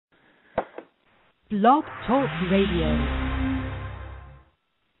Blog Talk Radio.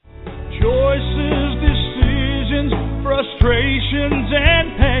 Choices, decisions, frustrations,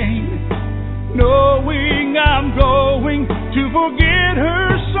 and pain. Knowing I'm going to forget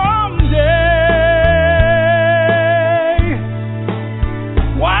her someday.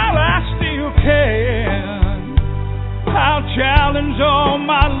 While I still can, I'll challenge all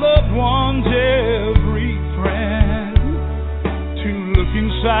my loved ones, every friend, to look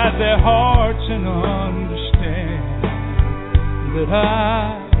inside their hearts and understand that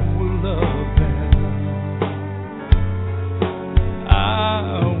I will love them.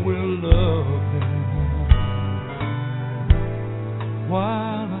 I will love them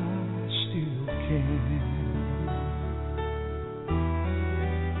while I still can.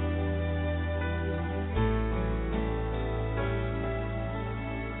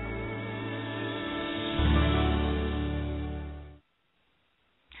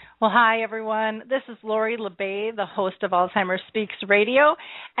 Well, hi, everyone. This is Lori LeBay, the host of Alzheimer's Speaks Radio,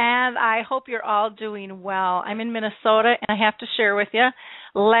 and I hope you're all doing well. I'm in Minnesota, and I have to share with you,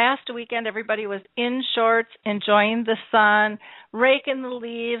 last weekend everybody was in shorts, enjoying the sun, raking the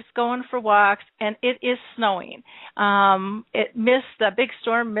leaves, going for walks, and it is snowing. The big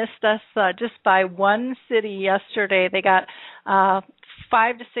storm missed us just by one city yesterday. They got 5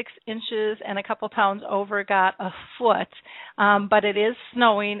 to 6 inches, and a couple towns over got a foot. But it is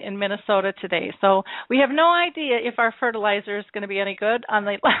snowing in Minnesota today, so we have no idea if our fertilizer is going to be any good on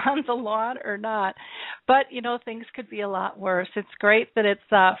the lawn or not. But things could be a lot worse. It's great that it's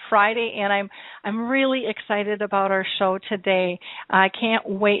Friday, and I'm really excited about our show today. I can't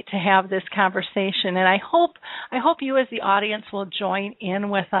wait to have this conversation, and I hope you as the audience will join in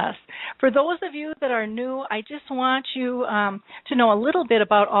with us. For those of you that are new, I just want you to know a little bit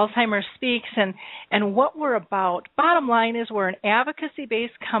about Alzheimer's Speaks and what we're about. Bottom line is we're an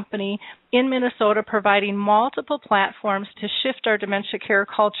advocacy-based company in Minnesota providing multiple platforms to shift our dementia care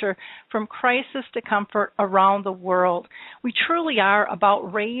culture from crisis to comfort around the world. We truly are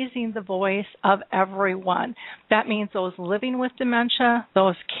about raising the voice of everyone. That means those living with dementia,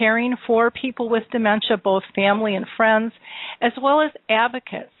 those caring for people with dementia, both family and friends, as well as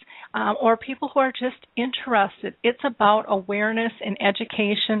advocates. Or people who are just interested. It's about awareness and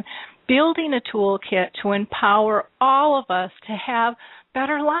education, building a toolkit to empower all of us to have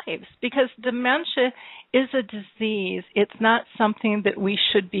better lives, because dementia is a disease. It's not something that we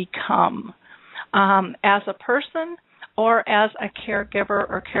should become as a person or as a caregiver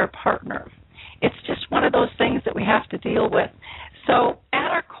or care partner. It's just one of those things that we have to deal with. So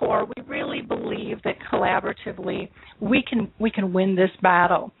at our core, we really believe that collaboratively we can win this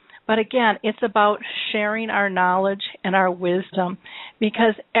battle. But again, it's about sharing our knowledge and our wisdom,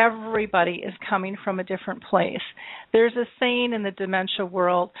 because everybody is coming from a different place. There's a saying in the dementia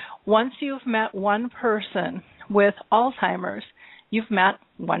world, once you've met one person with Alzheimer's, you've met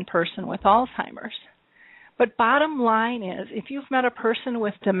one person with Alzheimer's. But bottom line is, if you've met a person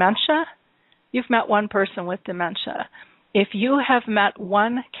with dementia, you've met one person with dementia. If you have met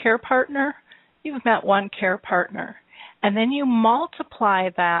one care partner, you've met one care partner. And then you multiply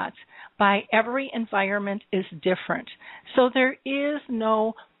that by every environment is different. So there is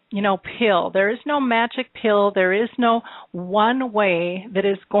no, pill. There is no magic pill. There is no one way that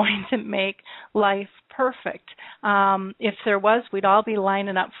is going to make life perfect. If there was, we'd all be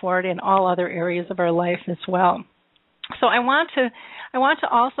lining up for it in all other areas of our life as well. So I want to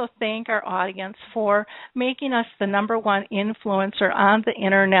also thank our audience for making us the number one influencer on the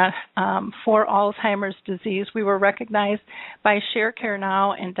internet for Alzheimer's disease. We were recognized by ShareCare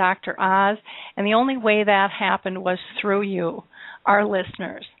Now and Dr. Oz, and the only way that happened was through you, our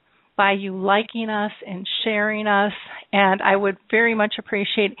listeners, by you liking us and sharing us. And I would very much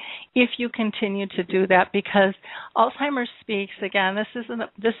appreciate if you continue to do that, because Alzheimer's Speaks, again, this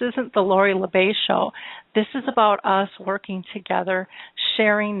isn't the Lori LeBay show. This is about us working together,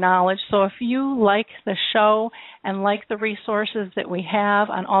 sharing knowledge. So if you like the show and like the resources that we have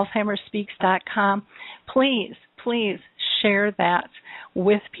on alzheimersspeaks.com, please share that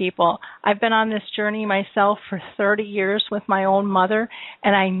with people. I've been on this journey myself for 30 years with my own mother,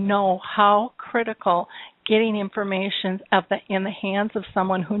 and I know how critical getting information in the hands of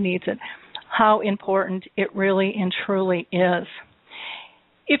someone who needs it, how important it really and truly is.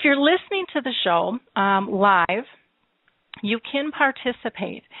 If you're listening to the show live, you can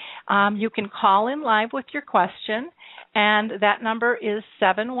participate. You can call in live with your question, and that number is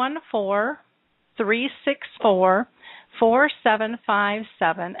 714-364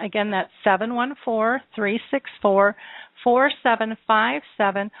 4757. Again, that's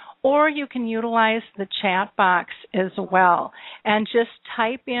 714-364-4757, or you can utilize the chat box as well. And just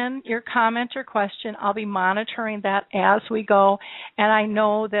type in your comment or question. I'll be monitoring that as we go, and I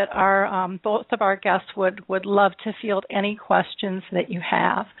know that our both of our guests would love to field any questions that you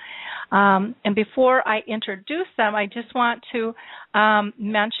have. And before I introduce them, I just want to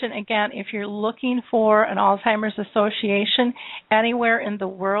mention again, if you're looking for an Alzheimer's Association anywhere in the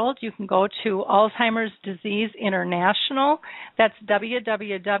world, you can go to Alzheimer's Disease International. That's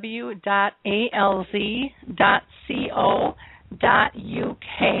www.alz.co.uk.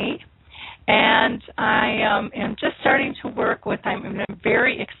 And I am just starting to work with, I'm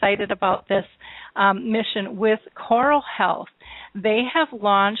very excited about this mission with Choral Health. They have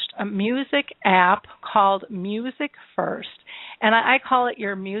launched a music app called Music First, and I call it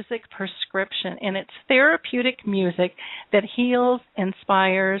your music prescription, and it's therapeutic music that heals,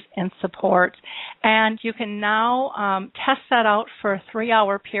 inspires, and supports. And you can now test that out for a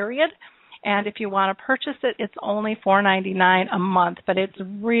 3-hour period. And if you want to purchase it, it's only $4.99 a month, but it's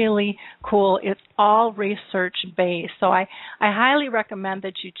really cool. It's all research-based. So I highly recommend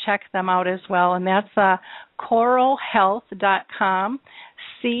that you check them out as well, and that's choralhealth.com,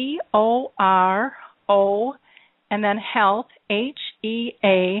 C-O-R-O, and then health,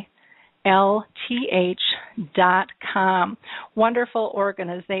 HEALTH.com. Wonderful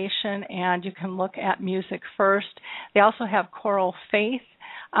organization, and you can look at Music First. They also have Choral Faith,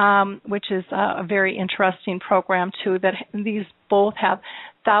 which is a very interesting program, too, that these both have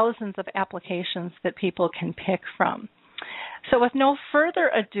thousands of applications that people can pick from. So with no further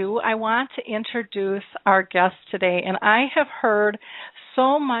ado, I want to introduce our guest today, and I have heard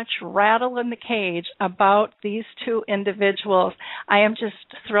so much rattle in the cage about these two individuals. I am just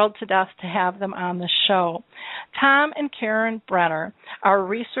thrilled to death to have them on the show. Tom and Karen Brenner are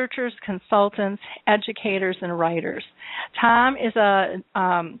researchers, consultants, educators, and writers. Tom is a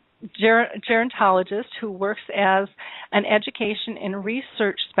gerontologist who works as an education and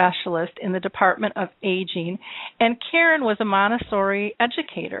research specialist in the Department of Aging, and Karen was a Montessori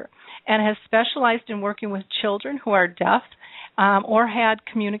educator and has specialized in working with children who are deaf or had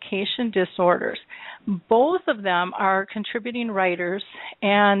communication disorders. Both of them are contributing writers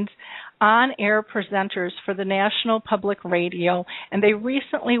and on-air presenters for the National Public Radio, and they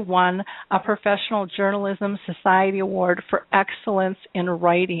recently won a Professional Journalism Society Award for Excellence in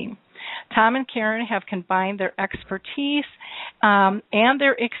Writing. Tom and Karen have combined their expertise and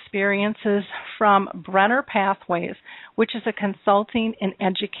their experiences from Brenner Pathways, which is a consulting and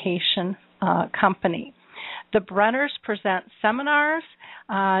education company. The Brenners present seminars,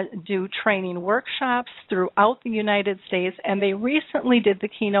 do training workshops throughout the United States, and they recently did the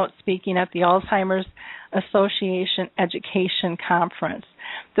keynote speaking at the Alzheimer's Association Education Conference.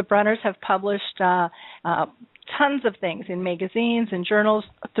 The Brenners have published tons of things in magazines and journals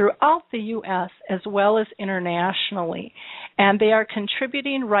throughout the U.S. as well as internationally. And they are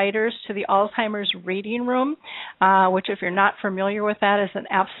contributing writers to the Alzheimer's Reading Room, which, if you're not familiar with that, is an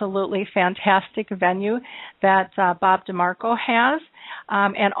absolutely fantastic venue that Bob DeMarco has.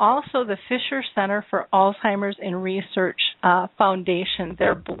 And also the Fisher Center for Alzheimer's and Research Foundation,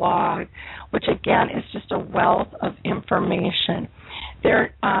 their blog, which again is just a wealth of information.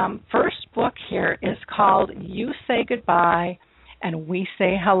 Their first book here is called You Say Goodbye and We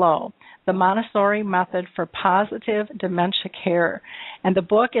Say Hello, the Montessori Method for Positive Dementia Care. And the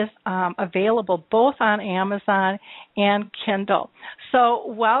book is available both on Amazon and Kindle. So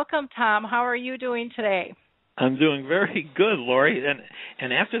welcome, Tom. How are you doing today? I'm doing very good, Lori.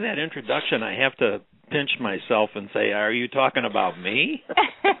 And after that introduction, I have to pinch myself and say, are you talking about me?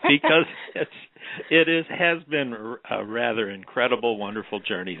 Because has been a rather incredible, wonderful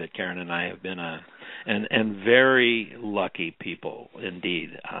journey that Karen and I have been on, and very lucky people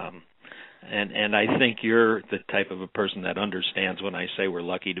indeed. And I think you're the type of a person that understands when I say we're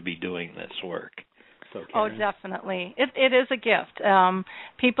lucky to be doing this work. So, oh, definitely. It is a gift.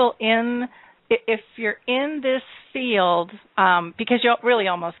 If you're in this field, because you really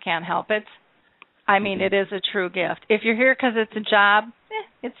almost can't help it, I mean, it is a true gift. If you're here because it's a job,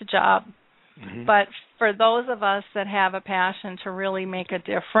 it's a job. Mm-hmm. But for those of us that have a passion to really make a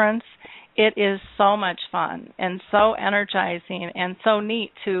difference, it is so much fun and so energizing and so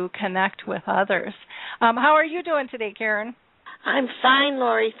neat to connect with others. How are you doing today, Karen? I'm fine,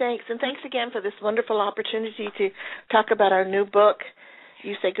 Lori, thanks. And thanks again for this wonderful opportunity to talk about our new book,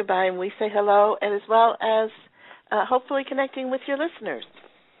 You Say Goodbye and We Say Hello, and as well as hopefully connecting with your listeners.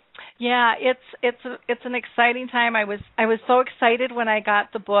 Yeah, it's an exciting time. I was so excited when I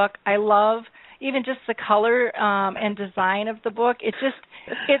got the book. I love, even just the color and design of the book.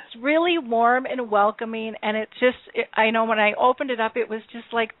 It's really warm and welcoming, and I know when I opened it up, it was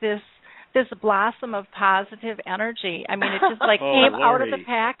just like this blossom of positive energy. I mean, it just like came out of the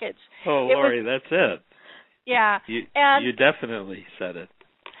package. Oh, Lori, that's it. Yeah. You definitely said it.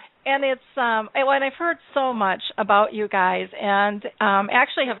 And it's and I've heard so much about you guys, and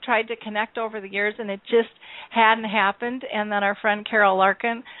actually have tried to connect over the years, and it just hadn't happened. And then our friend Carol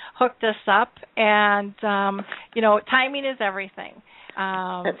Larkin hooked us up, and timing is everything.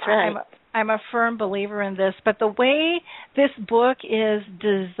 That's right. I'm a firm believer in this, but the way this book is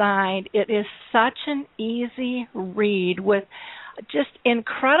designed, it is such an easy read with just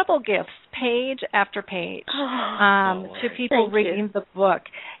incredible gifts, page after page, to people reading the book.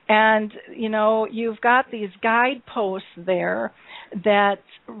 And, you've got these guideposts there that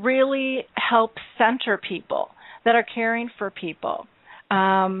really help center people that are caring for people.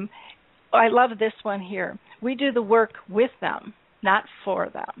 I love this one here. We do the work with them, not for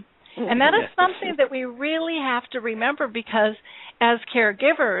them. And that is something that we really have to remember, because as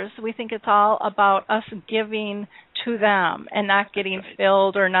caregivers, we think it's all about us giving to them and not getting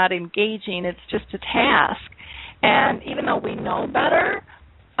filled or not engaging. It's just a task. And even though we know better,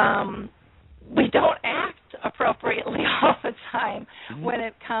 we don't act appropriately all the time when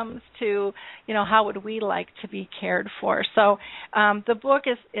it comes to, how would we like to be cared for. So the book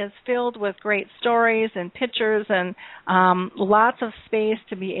is filled with great stories and pictures and lots of space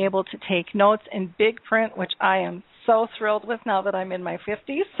to be able to take notes in big print, which I am so thrilled with now that I'm in my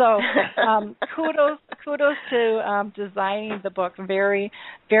 50s. So kudos to designing the book. Very,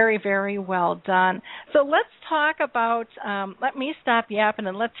 very, very well done. So let's talk about, let me stop yapping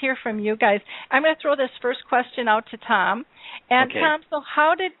and let's hear from you guys. I'm going to throw this first question out to Tom. And Tom, so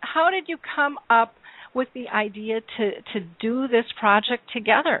how did you come up with the idea to do this project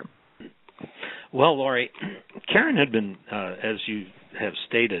together? Well, Lori, Karen had been, as you have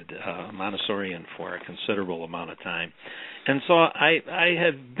stated, Montessorian for a considerable amount of time. And so I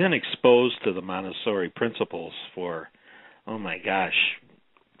have been exposed to the Montessori principles for,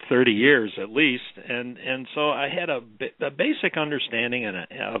 30 years at least. And so I had a basic understanding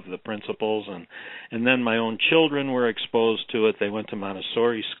of the principles, and then my own children were exposed to it. They went to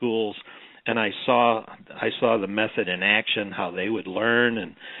Montessori schools. And I saw the method in action, how they would learn,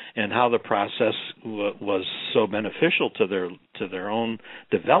 and how the process was so beneficial to their own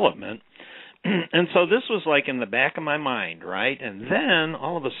development. And so this was like in the back of my mind, right? And then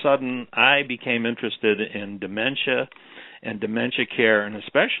all of a sudden I became interested in dementia and dementia care, and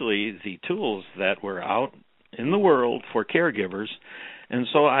especially the tools that were out in the world for caregivers. And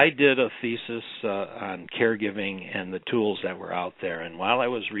so I did a thesis on caregiving and the tools that were out there. And while I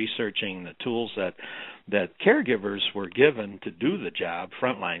was researching the tools that caregivers were given to do the job,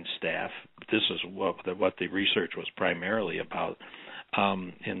 frontline staff, this is what the research was primarily about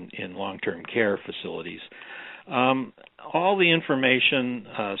in long-term care facilities. All the information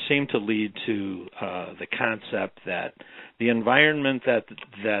seemed to lead to the concept that the environment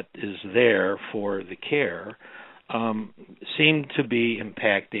that is there for the care seemed to be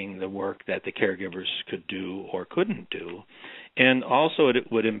impacting the work that the caregivers could do or couldn't do, and also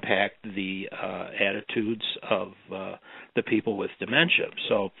it would impact the attitudes of the people with dementia.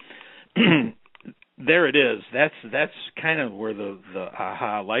 So there it is. That's kind of where the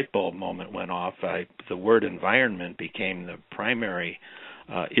aha light bulb moment went off. The word environment became the primary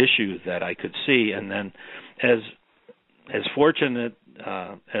issue that I could see, and then as fortunate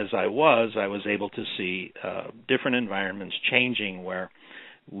as I was able to see different environments changing, where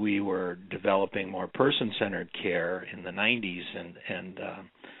we were developing more person-centered care in the 90s, and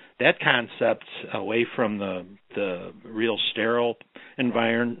that concept away from the real sterile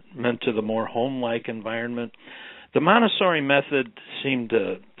environment to the more home-like environment. The Montessori method seemed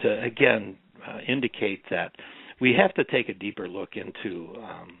to again indicate that we have to take a deeper look into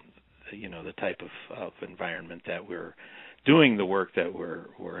the type of environment that we're doing the work that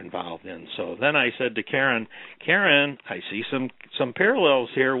we're involved in. So then I said to Karen, I see some parallels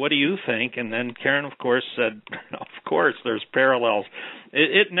here. What do you think? And then Karen, of course, said, of course, there's parallels.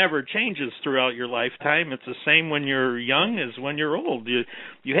 It never changes throughout your lifetime. It's the same when you're young as when you're old.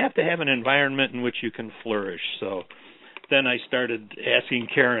 You have to have an environment in which you can flourish. So then I started asking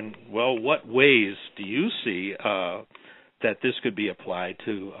Karen, well, what ways do you see that this could be applied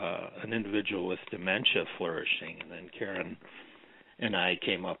to an individual with dementia flourishing? And then Karen and I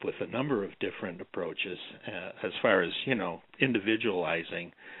came up with a number of different approaches as far as,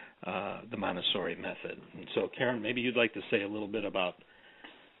 individualizing the Montessori method. And so, Karen, maybe you'd like to say a little bit about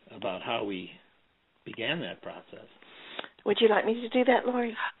how we began that process. Would you like me to do that,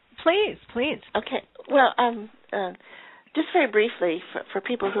 Lori? Please. Okay. Well, just very briefly, for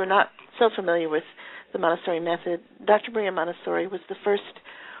people who are not so familiar with the Montessori method, Dr. Maria Montessori was the first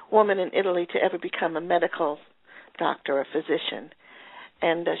woman in Italy to ever become a medical doctor, a physician.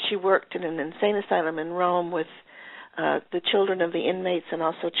 And she worked in an insane asylum in Rome with the children of the inmates and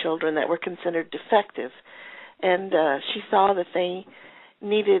also children that were considered defective. And she saw that they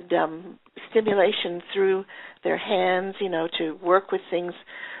needed stimulation through their hands, to work with things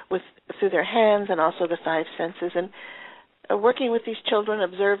through their hands and also the five senses. And working with these children,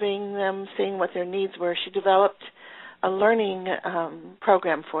 observing them, seeing what their needs were, she developed a learning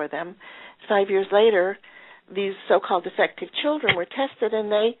program for them. 5 years later, these so-called defective children were tested,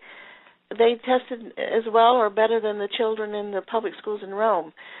 and they tested as well or better than the children in the public schools in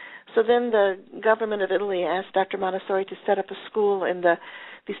Rome. So then the government of Italy asked Dr. Montessori to set up a school in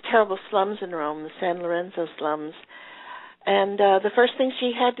these terrible slums in Rome, the San Lorenzo slums. And the first thing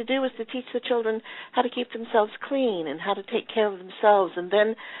she had to do was to teach the children how to keep themselves clean and how to take care of themselves, and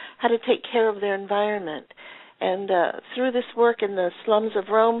then how to take care of their environment. And through this work in the slums of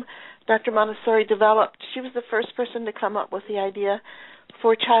Rome, Dr. Montessori she was the first person to come up with the idea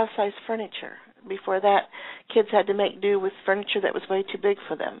for child-sized furniture. Before that, kids had to make do with furniture that was way too big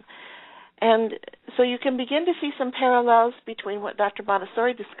for them. And so you can begin to see some parallels between what Dr.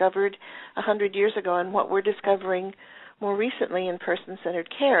 Montessori discovered 100 years ago and what we're discovering more recently in person-centered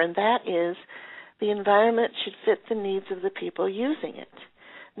care, and that is the environment should fit the needs of the people using it,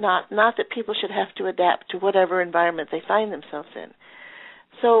 not that people should have to adapt to whatever environment they find themselves in.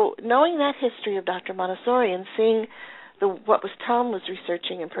 So knowing that history of Dr. Montessori and seeing what Tom was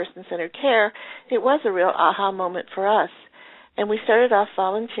researching in person-centered care, it was a real aha moment for us. And we started off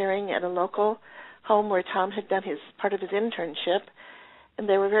volunteering at a local home where Tom had done part of his internship, and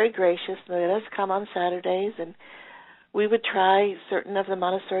they were very gracious. They let us come on Saturdays, and we would try certain of the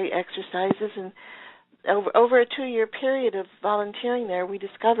Montessori exercises. And over a 2-year period of volunteering there, we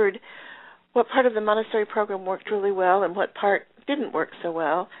discovered what part of the Montessori program worked really well and what part didn't work so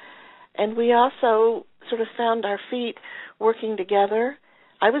well. And we also sort of found our feet working together.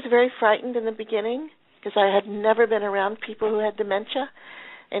 I was very frightened in the beginning because I had never been around people who had dementia,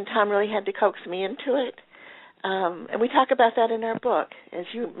 and Tom really had to coax me into it. And we talk about that in our book, as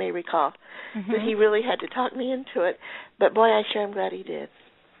you may recall, that he really had to talk me into it. But boy, I sure am glad he did.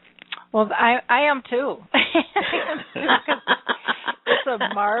 Well, I am too. It's a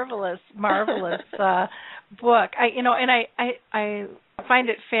marvelous book. I find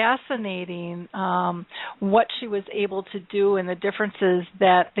it fascinating what she was able to do and the differences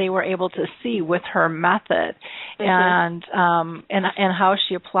that they were able to see with her method, and how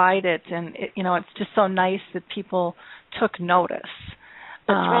she applied it. And it's just so nice that people took notice.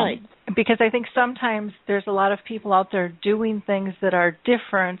 That's right. Because I think sometimes there's a lot of people out there doing things that are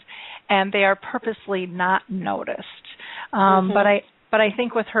different, and they are purposely not noticed. But I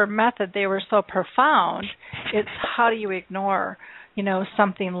think with her method, they were so profound. It's how do you ignore,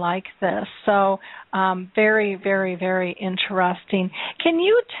 something like this? So very, very, very interesting. Can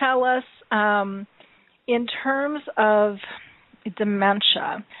you tell us, in terms of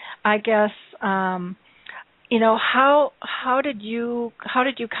dementia, I guess, how did you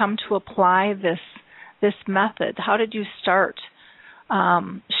come to apply this method? How did you start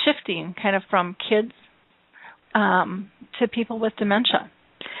shifting kind of from kids to people with dementia?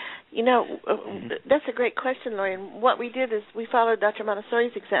 That's a great question, Lori. And what we did is we followed Dr.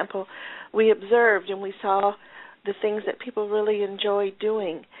 Montessori's example. We observed and we saw the things that people really enjoy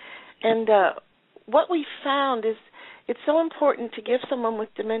doing. And what we found is it's so important to give someone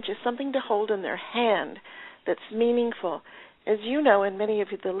with dementia something to hold in their hand that's meaningful. As you know, and many of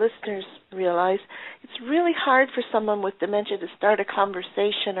the listeners realize, it's really hard for someone with dementia to start a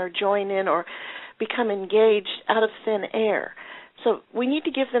conversation or join in or become engaged out of thin air. So we need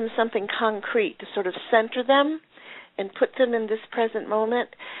to give them something concrete to sort of center them and put them in this present moment.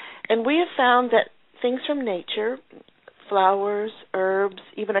 And we have found that things from nature, flowers, herbs,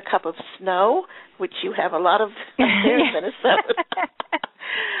 even a cup of snow, which you have a lot of here in Minnesota.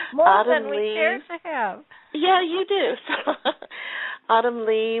 More than we care to have. Yeah, you do. So, autumn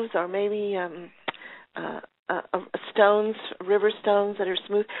leaves, or maybe stones, river stones that are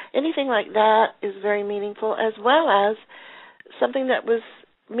smooth. Anything like that is very meaningful, as well as something that was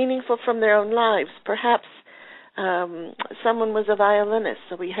meaningful from their own lives. Perhaps someone was a violinist,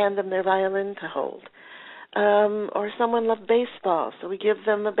 so we hand them their violin to hold. Or someone loved baseball, so we give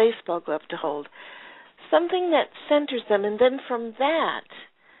them a baseball glove to hold. Something that centers them, and then from that,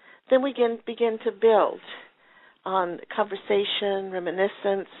 then we begin to build on conversation,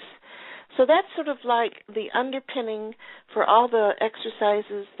 reminiscence, So that's sort of like the underpinning for all the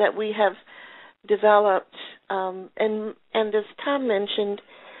exercises that we have developed. And as Tom mentioned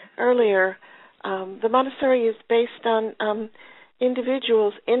earlier, the Montessori is based on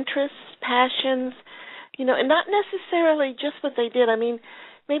individuals' interests, passions, and not necessarily just what they did. I mean,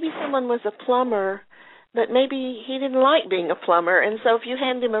 maybe someone was a plumber, but maybe he didn't like being a plumber, and so if you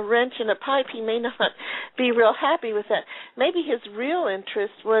hand him a wrench and a pipe, he may not be real happy with that. Maybe his real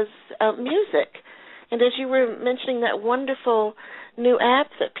interest was music. And as you were mentioning that wonderful new app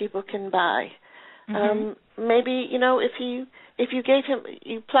that people can buy, maybe, if you gave him,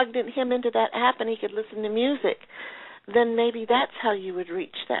 you plugged him into that app and he could listen to music, then maybe that's how you would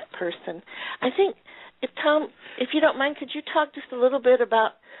reach that person. I think, Tom, if you don't mind, could you talk just a little bit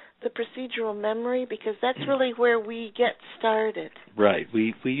about the procedural memory, because that's really where we get started. Right.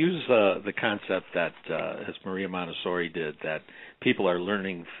 We use the concept that, as Maria Montessori did, that people are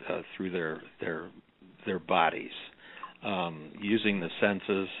learning through their bodies, using the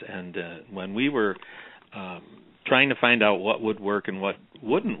senses. And when we were trying to find out what would work and what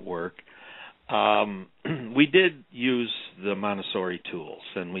wouldn't work, we did use the Montessori tools,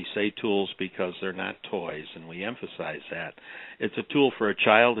 and we say tools because they're not toys, and we emphasize that. It's a tool for a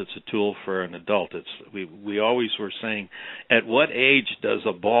child, it's a tool for an adult. We always were saying, at what age does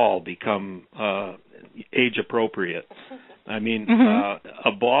a ball become age appropriate? I mean,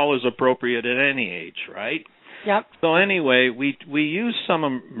 a ball is appropriate at any age, right? Yep. So anyway, we used some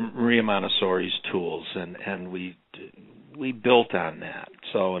of Maria Montessori's tools, and we built on that.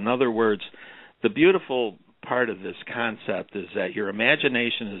 So in other words, the beautiful part of this concept is that your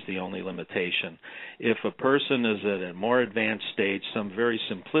imagination is the only limitation. If a person is at a more advanced stage, some very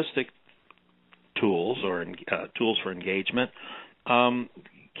simplistic tools or tools for engagement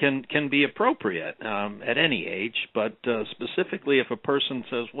can be appropriate at any age, but specifically if a person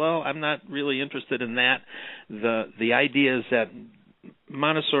says, well, I'm not really interested in that, the idea is that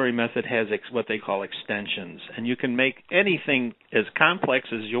Montessori method has what they call extensions, and you can make anything as complex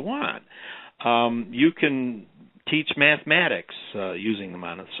as you want. You can teach mathematics using the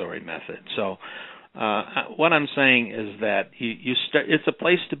Montessori method. So what I'm saying is that you start. It's a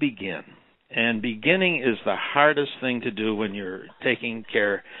place to begin, and beginning is the hardest thing to do when you're taking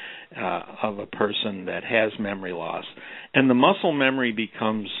care of a person that has memory loss. And the muscle memory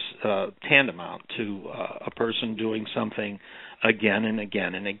becomes tantamount to a person doing something again and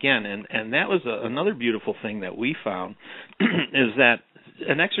again and again. And that was another beautiful thing that we found is that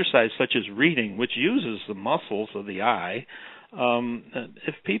an exercise such as reading, which uses the muscles of the eye,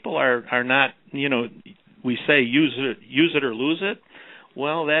 if people are not, we say use it or lose it,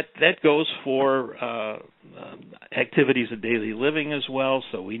 well, that goes for activities of daily living as well.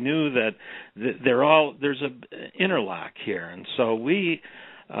 So we knew that there's an interlock here, and so we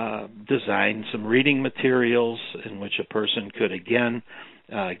designed some reading materials in which a person could again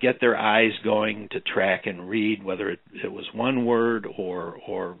get their eyes going to track and read, whether it was one word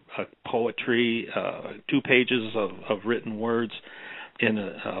or a poetry, 2 pages of written words in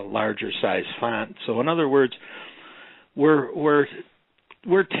a larger size font. So in other words,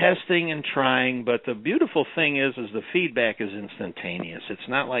 we're testing and trying, but the beautiful thing is the feedback is instantaneous. It's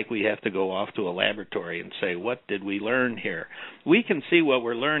not like we have to go off to a laboratory and say, what did we learn here? We can see what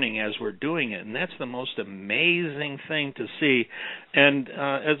we're learning as we're doing it, and that's the most amazing thing to see. And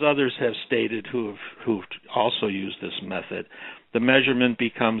as others have stated who've also used this method, the measurement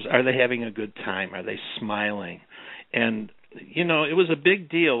becomes, are they having a good time? Are they smiling? And it was a big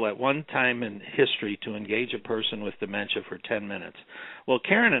deal at one time in history to engage a person with dementia for 10 minutes. Well,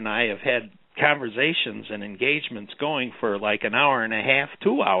 Karen and I have had conversations and engagements going for like an hour and a half,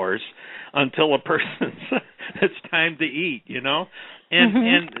 2 hours, until a person it's time to eat,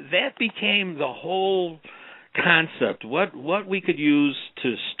 And that became the whole concept, what we could use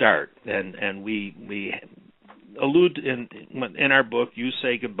to start. And we allude in our book, You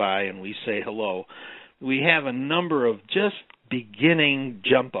Say Goodbye and We Say Hello. We have a number of just beginning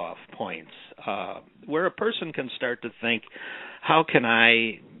jump-off points where a person can start to think, how can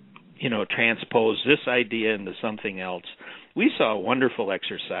I, transpose this idea into something else? We saw a wonderful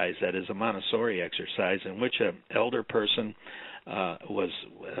exercise that is a Montessori exercise in which an elder person was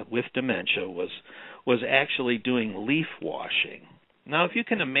with dementia was actually doing leaf washing. Now, if you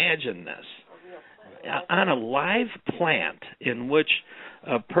can imagine this, on a live plant in which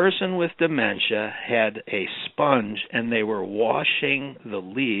a person with dementia had a sponge and they were washing the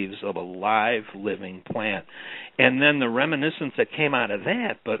leaves of a live living plant. And then the reminiscence that came out of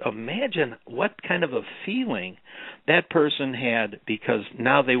that, but imagine what kind of a feeling that person had because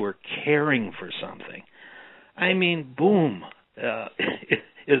now they were caring for something. I mean, boom.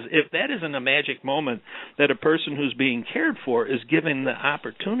 is if that isn't a magic moment that a person who's being cared for is given the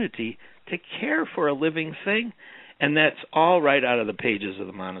opportunity to care for a living thing. And that's all right out of the pages of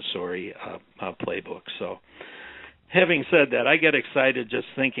the Montessori playbook. So having said that, I get excited just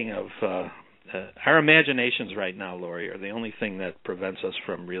thinking of our imaginations right now, Lori, are the only thing that prevents us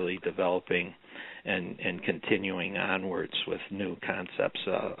from really developing and continuing onwards with new concepts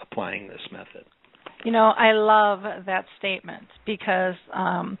applying this method. You know, I love that statement because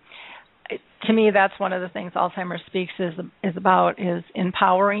to me that's one of the things Alzheimer's Speaks is about, is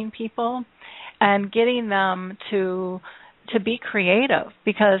empowering people and getting them to be creative,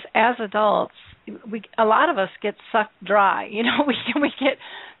 because as adults, a lot of us get sucked dry. You know, we get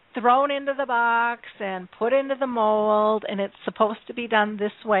thrown into the box and put into the mold, and it's supposed to be done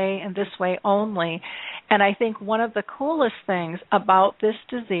this way and this way only. And I think one of the coolest things about this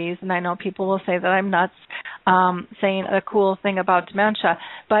disease, and I know people will say that I'm nuts saying a cool thing about dementia,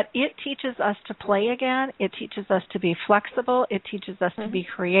 but it teaches us to play again. It teaches us to be flexible. It teaches us to be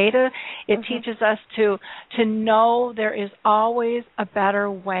creative. It teaches us to know there is always a better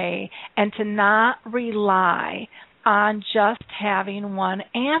way and to not rely on just having one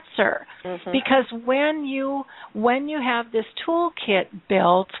answer. Because when you have this toolkit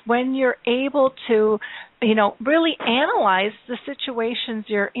built, when you're able to, you know, really analyze the situations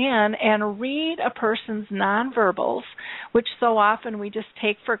you're in and read a person's nonverbals, which so often we just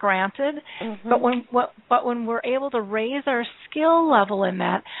take for granted, but when we're able to raise our skill level in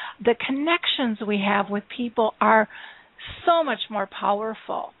that, the connections we have with people are so much more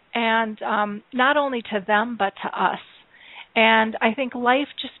powerful. And not only to them, but to us. And I think life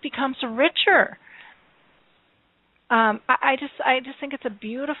just becomes richer. I just think it's a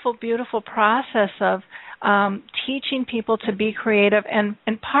beautiful, beautiful process of teaching people to be creative. And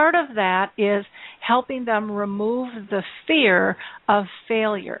part of that is helping them remove the fear of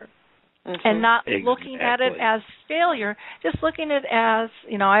failure. And not looking at it as failure, just looking at it as,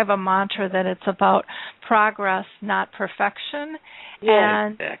 you know, I have a mantra that it's about progress, not perfection.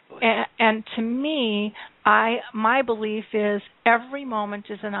 And to me, my belief is every moment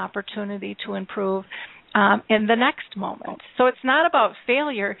is an opportunity to improve in the next moment. So it's not about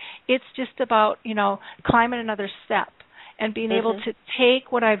failure. It's just about, you know, climbing another step and being able to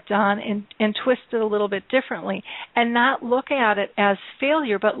take what I've done and twist it a little bit differently and not look at it as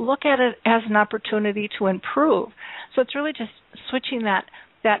failure, but look at it as an opportunity to improve. So it's really just switching that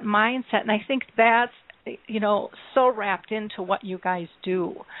mindset. And I think that's, you know, so wrapped into what you guys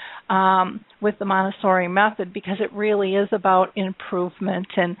do with the Montessori method, because it really is about improvement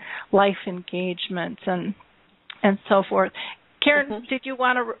and life engagement and so forth. Karen, did you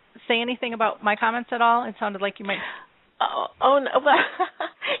want to say anything about my comments at all? It sounded like you might. Oh no! Well,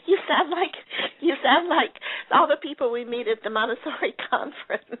 you sound like all the people we meet at the Montessori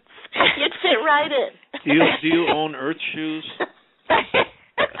conference. You'd fit right in. Do you own Earth shoes?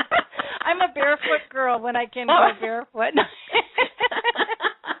 I'm a barefoot girl when I can go barefoot.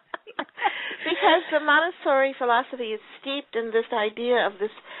 Because the Montessori philosophy is steeped in this idea of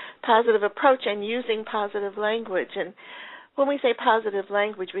this positive approach and using positive language. And when we say positive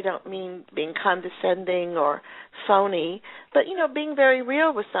language, we don't mean being condescending or phony, but, you know, being very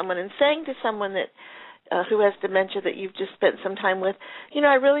real with someone and saying to someone that who has dementia that you've just spent some time with, you know,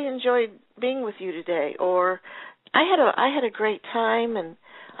 I really enjoyed being with you today, or I had a great time and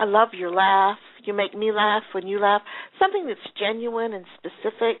I love your laugh. You make me laugh when you laugh. Something that's genuine and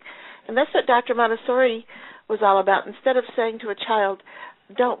specific. And that's what Dr. Montessori was all about. Instead of saying to a child,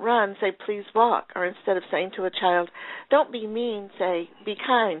 don't run, say, please walk. Or instead of saying to a child, don't be mean, say, be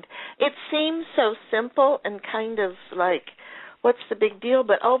kind. It seems so simple and kind of like, what's the big deal?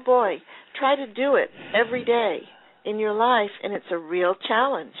 But, oh, boy, try to do it every day in your life, and it's a real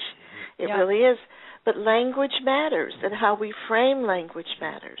challenge. It really is. But language matters, and how we frame language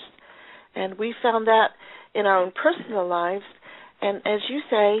matters. And we found that in our own personal lives. And as you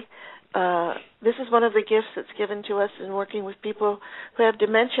say, this is one of the gifts that's given to us in working with people who have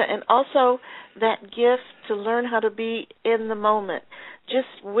dementia, and also that gift to learn how to be in the moment.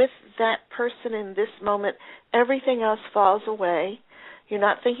 Just with that person in this moment, everything else falls away. You're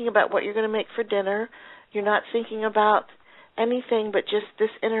not thinking about what you're going to make for dinner. You're not thinking about anything but just this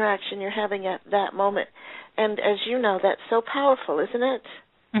interaction you're having at that moment. And as you know, that's so powerful, isn't it?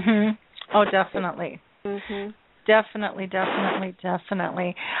 Oh, definitely. Definitely.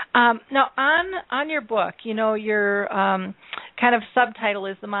 Now, on your book, you know, your kind of subtitle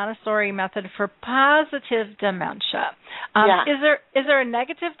is the Montessori Method for Positive Dementia. Is there a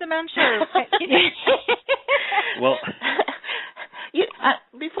negative dementia? Well,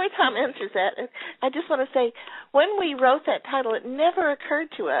 before Tom answers that, I just want to say, when we wrote that title, it never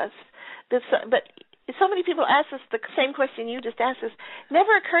occurred to us that, but so many people ask us the same question you just asked us.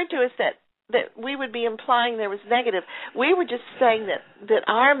 Never occurred to us that we would be implying there was negative. We were just saying that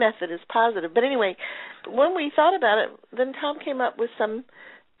our method is positive. But anyway, when we thought about it, then Tom came up with some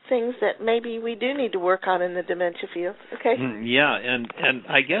things that maybe we do need to work on in the dementia field. Okay. Yeah, and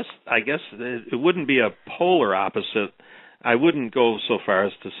I guess it wouldn't be a polar opposite. I wouldn't go so far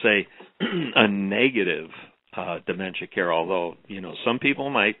as to say a negative dementia care, although some people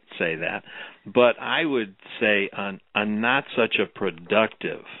might say that. But I would say a not such a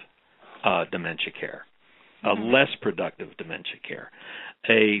productive dementia care, a less productive dementia care,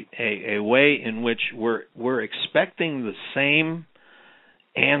 a way in which we're expecting the same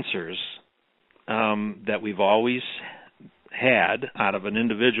answers that we've always had out of an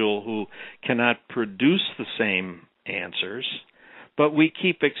individual who cannot produce the same answers, but we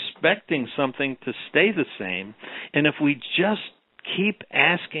keep expecting something to stay the same. And if we just keep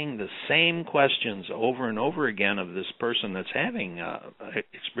asking the same questions over and over again of this person that's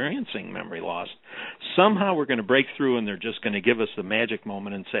experiencing memory loss, somehow we're going to break through and they're just going to give us the magic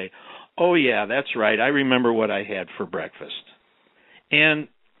moment and say, oh yeah, that's right, I remember what I had for breakfast. And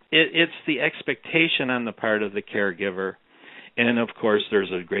it's the expectation on the part of the caregiver, and of course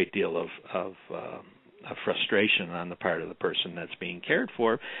there's a great deal of frustration on the part of the person that's being cared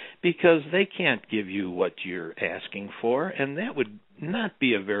for, because they can't give you what you're asking for, and that would not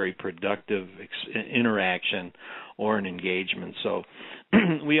be a very productive interaction or an engagement. So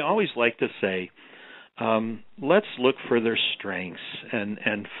we always like to say, let's look for their strengths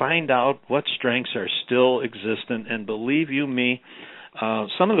and find out what strengths are still existent. And believe you me,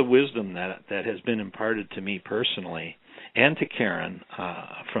 some of the wisdom that has been imparted to me personally and to Karen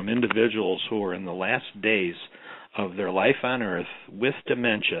from individuals who are in the last days of their life on earth with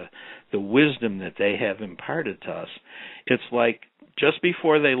dementia, the wisdom that they have imparted to us, it's like just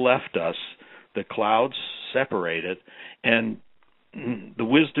before they left us, the clouds separated and the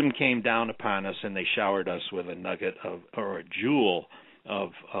wisdom came down upon us, and they showered us with a nugget or a jewel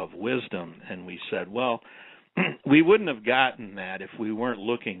of wisdom. And we said, well, we wouldn't have gotten that if we weren't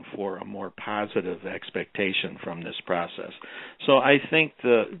looking for a more positive expectation from this process. So I think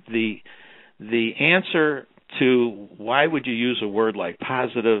the answer to why would you use a word like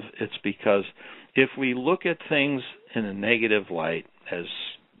positive, it's because if we look at things in a negative light as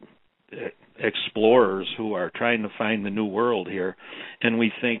explorers who are trying to find the new world here, and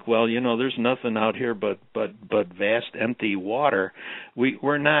we think, well, there's nothing out here but vast empty water,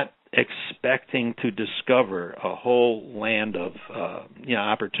 we're not expecting to discover a whole land of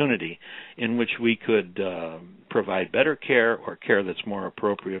opportunity in which we could provide better care or care that's more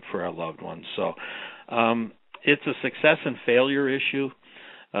appropriate for our loved ones. So it's a success and failure issue.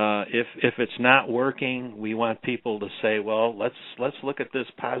 If it's not working, we want people to say, well, let's look at this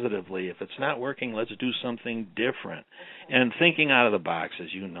positively. If it's not working, let's do something different. And thinking out of the box,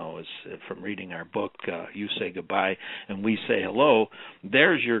 as you know, is from reading our book, You Say Goodbye and We Say Hello,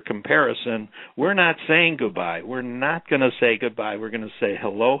 there's your comparison. We're not saying goodbye. We're not going to say goodbye. We're going to say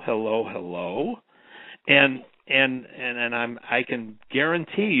hello, hello, hello. And I can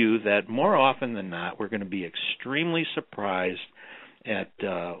guarantee you that more often than not, we're going to be extremely surprised at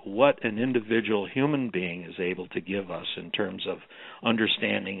what an individual human being is able to give us in terms of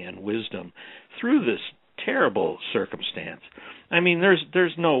understanding and wisdom through this terrible circumstance. I mean,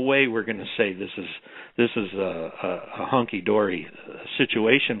 there's no way we're going to say this is a hunky-dory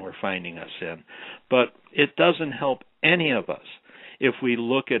situation we're finding us in, but it doesn't help any of us if we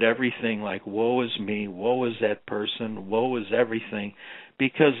look at everything like woe is me, woe is that person, woe is everything,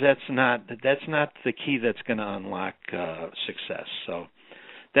 because that's not the key that's going to unlock success. So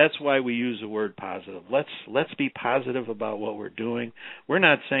that's why we use the word positive. Let's be positive about what we're doing. We're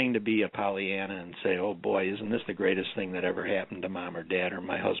not saying to be a Pollyanna and say, oh boy, isn't this the greatest thing that ever happened to mom or dad or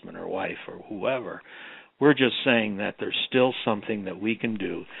my husband or wife or whoever. We're just saying that there's still something that we can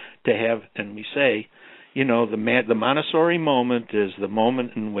do to have, and we say, the Montessori moment is the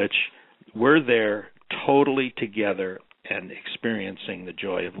moment in which we're there totally together and experiencing the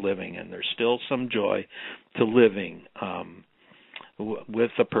joy of living, and there's still some joy to living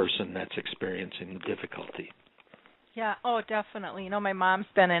with the person that's experiencing the difficulty. Yeah, oh, definitely. My mom's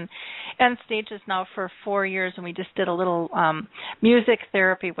been in end stages now for 4 years, and we just did a little music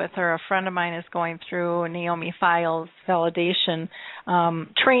therapy with her. A friend of mine is going through Naomi Files validation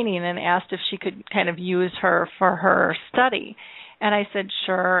training and asked if she could kind of use her for her study. And I said,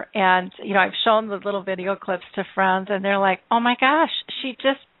 sure. And, I've shown the little video clips to friends, and they're like, oh, my gosh, she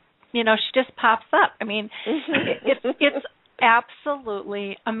just pops up. I mean, it's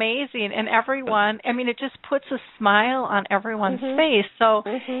absolutely amazing. And everyone, I mean, it just puts a smile on everyone's face. So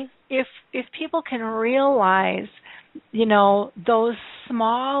if people can realize, you know, those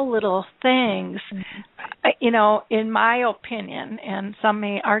small little things, you know, in my opinion, and some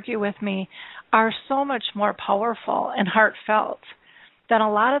may argue with me, are so much more powerful and heartfelt than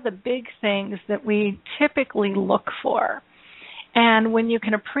a lot of the big things that we typically look for. And when you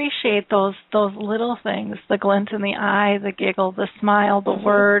can appreciate those little things, the glint in the eye, the giggle, the smile, the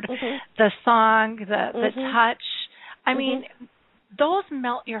word, the song, the touch, I mean, those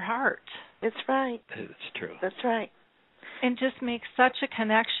melt your heart. It's right. It's true. That's right. And just make such a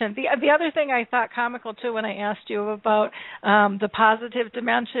connection. The other thing I thought comical, too, when I asked you about the positive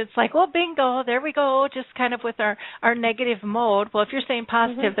dementia, it's like, well, bingo, there we go, just kind of with our negative mode. Well, if you're saying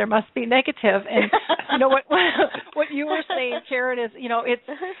positive, there must be negative. And, you know, what you were saying, Karen, is, you know,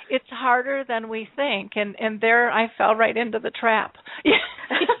 it's harder than we think. And there I fell right into the trap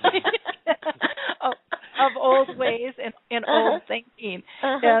of old ways and old thinking.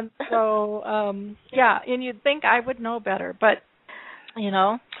 And so, yeah, and you'd think I would know better, but, you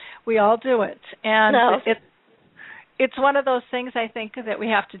know, we all do it. And it's one of those things, I think, that we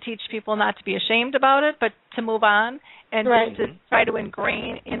have to teach people not to be ashamed about it, but to move on and just to try to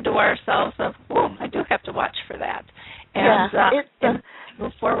ingrain into ourselves of, oh, I do have to watch for that. And, and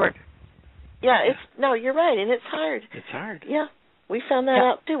move forward. Yeah, you're right, and it's hard. It's hard. Yeah. We found that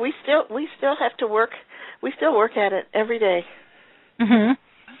out too. We still have to work. We still work at it every day.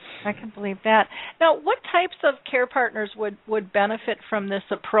 I can believe that. Now, what types of care partners would benefit from this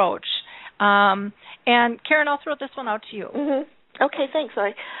approach? And Karen, I'll throw this one out to you. Okay, thanks,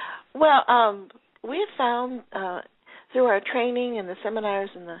 Lori. Well, we have found through our training and the seminars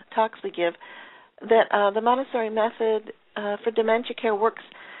and the talks we give that the Montessori method for dementia care works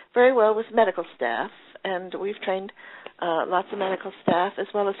very well with medical staff, and we've trained lots of medical staff as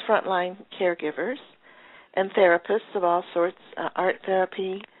well as frontline caregivers and therapists of all sorts, art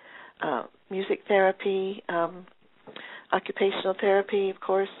therapy, music therapy, occupational therapy, of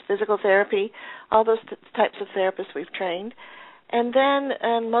course, physical therapy, all those types of therapists we've trained. And then,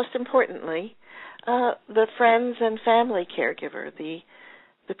 and most importantly, the friends and family caregiver,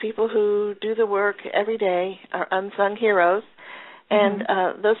 the people who do the work every day, are unsung heroes, and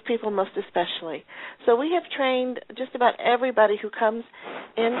those people most especially. So we have trained just about everybody who comes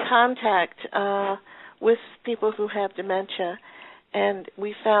in contact with people who have dementia, and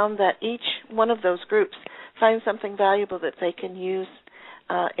we found that each one of those groups finds something valuable that they can use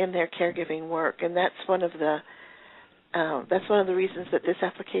in their caregiving work, and that's one of the reasons that this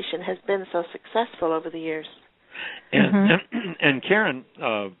application has been so successful over the years. And Karen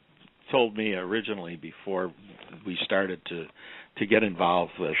told me originally before we started to get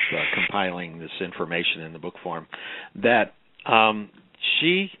involved with compiling this information in the book form that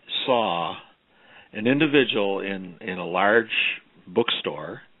she saw an individual in a large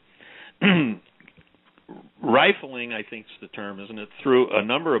bookstore rifling, I think is the term, isn't it, through a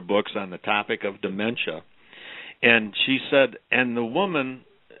number of books on the topic of dementia. And she said, and the woman,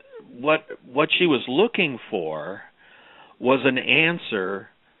 what she was looking for was an answer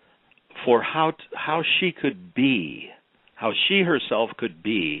for how she could be, how she herself could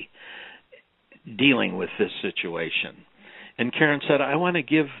be dealing with this situation. And Karen said, I want to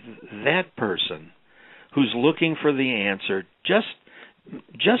give that person who's looking for the answer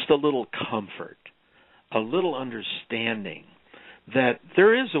just a little comfort, a little understanding that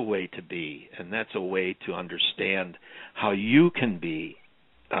there is a way to be, and that's a way to understand how you can be,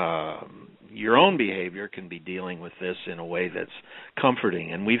 your own behavior can be dealing with this in a way that's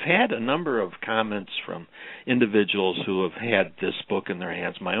comforting. And we've had a number of comments from individuals who have had this book in their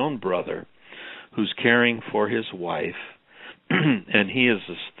hands. My own brother, who's caring for his wife, and he is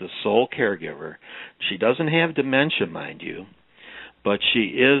the sole caregiver. She doesn't have dementia, mind you, but she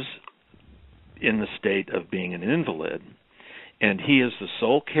is in the state of being an invalid, and he is the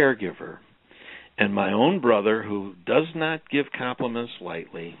sole caregiver. And my own brother, who does not give compliments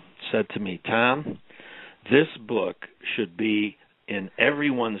lightly, said to me, Tom, this book should be in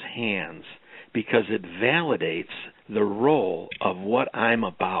everyone's hands because it validates the role of what I'm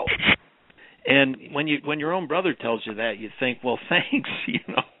about. And when your own brother tells you that, you think, well, thanks,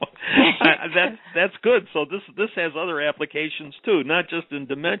 that's good. So this has other applications too, not just in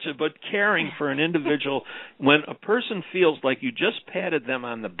dementia, but caring for an individual. When a person feels like you just patted them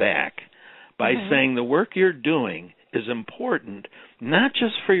on the back by saying the work you're doing is important, not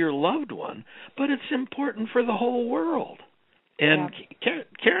just for your loved one, but it's important for the whole world. And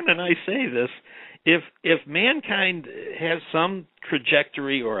Karen and I say this, if mankind has some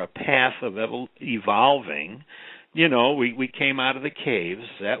trajectory or a path of evolving we came out of the caves.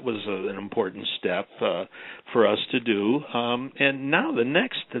 That was an important step for us to do. And now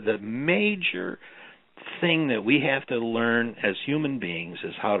the major thing that we have to learn as human beings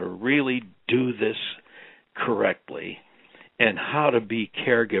is how to really do this correctly and how to be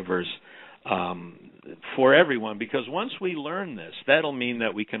caregivers for everyone, because once we learn this, that'll mean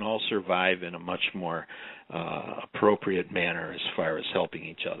that we can all survive in a much more appropriate manner as far as helping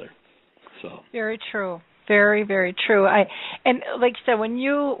each other. So very true. Very, very true. And like you said, when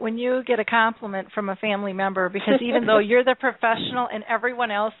you get a compliment from a family member, because even though you're the professional and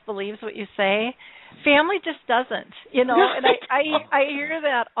everyone else believes what you say, family just doesn't, And I hear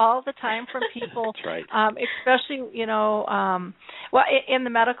that all the time from people. That's right. Especially, in the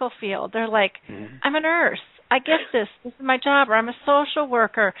medical field, they're like, I'm a nurse. I get this. This is my job, or I'm a social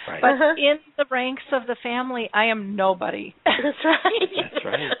worker. Right. But in the ranks of the family, I am nobody. That's right. That's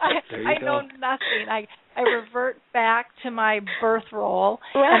right. There you I know nothing. I revert back to my birth role,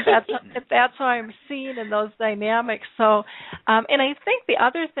 right. and that's how I'm seen in those dynamics. So, and I think the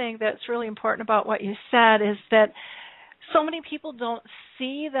other thing that's really important about what you said is that so many people don't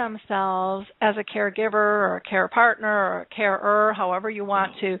see themselves as a caregiver or a care partner or a carer, however you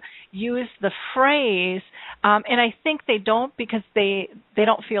want to use the phrase. And I think they don't because they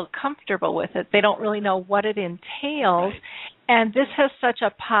don't feel comfortable with it. They don't really know what it entails. Right. And this has such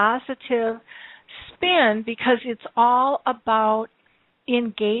a positive spin because it's all about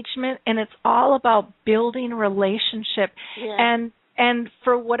engagement and it's all about building relationship. Yeah. And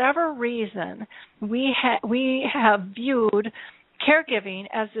for whatever reason, we have viewed caregiving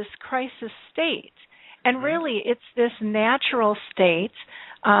as this crisis state. And really, it's this natural state,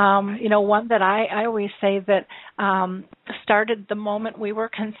 one that I always say that started the moment we were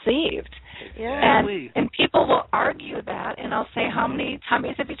conceived. Yeah. And people will argue that, and I'll say, how many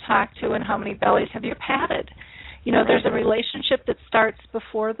tummies have you talked to and how many bellies have you patted? There's a relationship that starts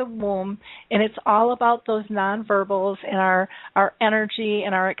before the womb, and it's all about those nonverbals and our energy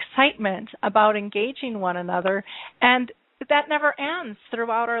and our excitement about engaging one another. And that never ends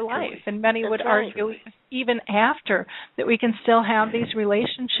throughout our life. And many would argue even after that we can still have these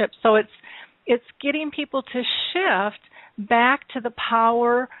relationships. So it's getting people to shift back to the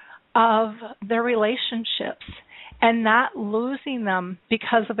power of their relationships and not losing them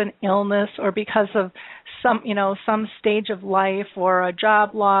because of an illness or because of some stage of life or a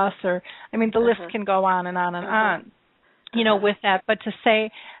job loss, or the list can go on and on and on, with that. But to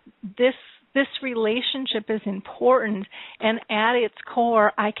say this relationship is important, and at its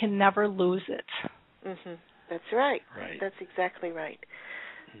core, I can never lose it. Mm-hmm. That's right. Right. That's exactly right.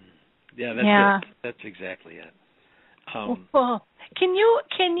 Yeah, that's it. That's exactly it. Well, can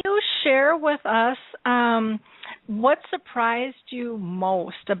you share with us what surprised you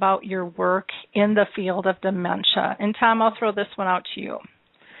most about your work in the field of dementia? And Tom, I'll throw this one out to you.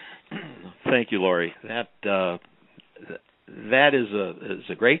 Thank you, Lori. That is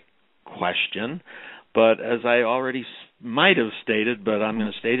a great question, but as I already might have stated, but I'm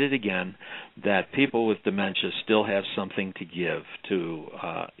going to state it again, that people with dementia still have something to give to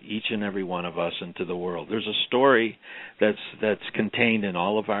each and every one of us and to the world. There's a story that's contained in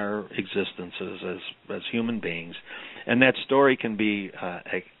all of our existences as human beings, and that story can be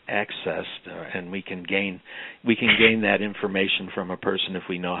accessed, and we can gain that information from a person if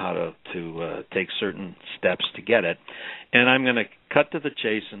we know how to take certain steps to get it. And I'm going to cut to the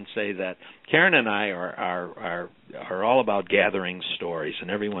chase and say that Karen and I are all about gathering stories,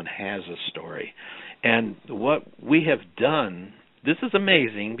 and everyone has a story. And what we have done, this is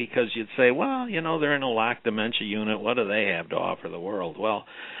amazing because you'd say, well, they're in a locked dementia unit. What do they have to offer the world? Well,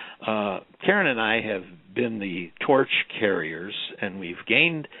 Karen and I have been the torch carriers, and we've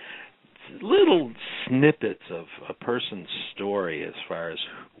gained little snippets of a person's story as far as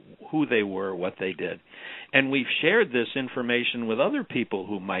who they were, what they did. And we've shared this information with other people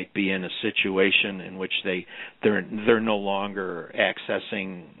who might be in a situation in which they're no longer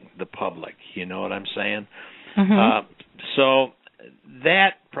accessing the public. You know what I'm saying? Mm-hmm. So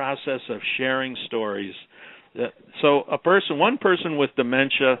that process of sharing stories. So one person with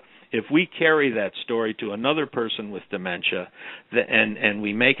dementia, if we carry that story to another person with dementia, and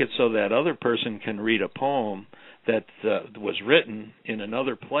we make it so that other person can read a poem that was written in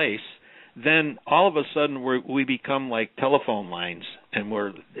another place, then all of a sudden we become like telephone lines, and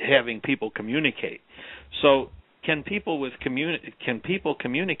we're having people communicate. So can people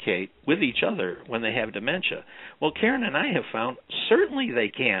communicate with each other when they have dementia? Well, Karen and I have found certainly they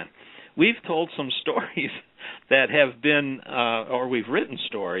can. we've told some stories that have been, or we've written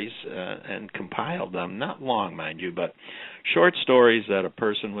stories and compiled them, not long, mind you, but short stories that a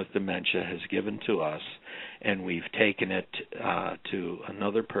person with dementia has given to us, and we've taken it to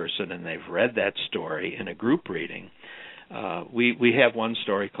another person, and they've read that story in a group reading. We have one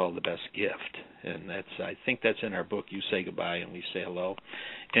story called The Best Gift, and I think that's in our book, You Say Goodbye and We Say Hello.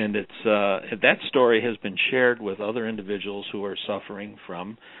 And it's that story has been shared with other individuals who are suffering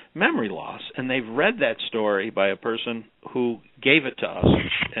from memory loss, and they've read that story by a person who gave it to us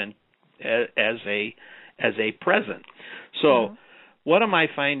and as a present. So what am I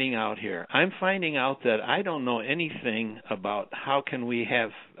finding out here? I'm finding out that I don't know anything about how can we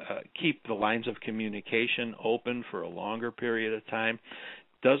have keep the lines of communication open for a longer period of time.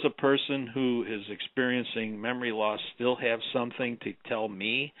 Does a person who is experiencing memory loss still have something to tell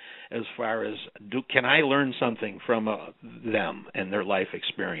me as far as can I learn something from them and their life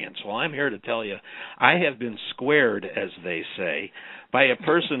experience? Well, I'm here to tell you I have been squared, as they say, by a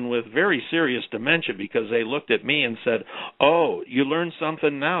person with very serious dementia because they looked at me and said, "Oh, you learned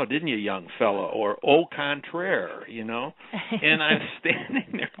something now, didn't you, young fella?" Or "Au contraire," you know? And I'm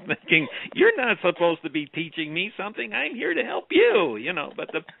standing there thinking, you're not supposed to be teaching me something. I'm here to help you, you know. But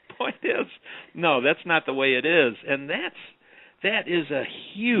the point is, no, that's not the way it is. And that is a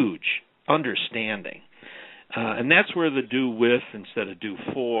huge understanding. And that's where the do with instead of do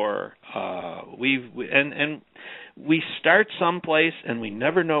for. We start someplace and we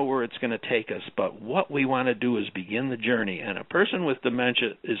never know where it's going to take us. But what we want to do is begin the journey. And a person with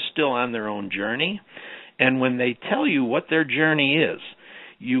dementia is still on their own journey. And when they tell you what their journey is,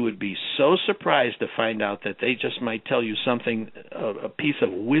 you would be so surprised to find out that they just might tell you something, a piece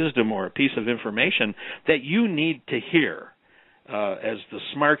of wisdom or a piece of information that you need to hear. As the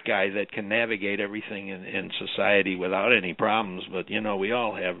smart guy that can navigate everything in society without any problems, but, you know, we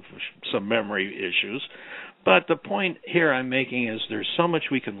all have some memory issues. But the point here I'm making is there's so much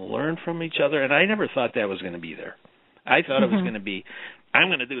we can learn from each other, and I never thought that was going to be there. I thought it was going to be, I'm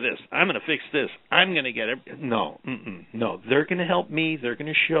going to do this, I'm going to fix this, I'm going to get it. No, they're going to help me, they're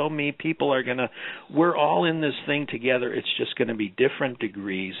going to show me, people are going to, we're all in this thing together. It's just going to be different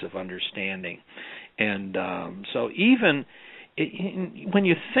degrees of understanding. And so even when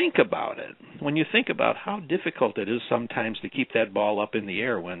you think about it, when you think about how difficult it is sometimes to keep that ball up in the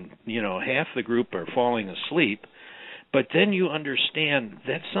air when, you know, half the group are falling asleep, but then you understand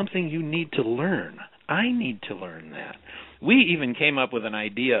that's something you need to learn. I need to learn that. We even came up with an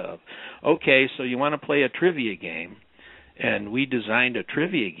idea of, okay, so you want to play a trivia game, and we designed a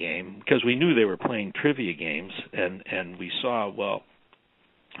trivia game because we knew they were playing trivia games, and we saw, well,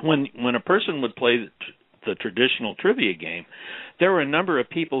 when a person would play the traditional trivia game, there were a number of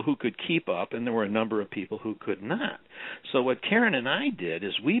people who could keep up and there were a number of people who could not. So what Karen and I did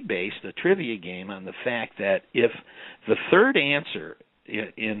is we based a trivia game on the fact that if the third answer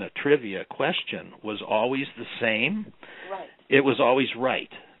in a trivia question was always the same, right, it was always right.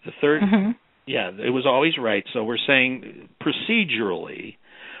 The third, it was always right. So we're saying procedurally,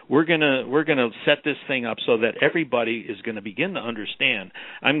 we're gonna set this thing up so that everybody is going to begin to understand.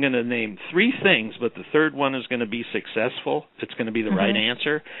 I'm going to name 3 things, but the third one is going to be successful. It's going to be the right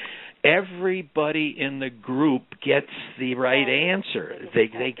answer. Everybody in the group gets the right answer. They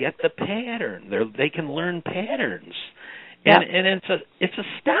get the pattern. They can learn patterns, and it's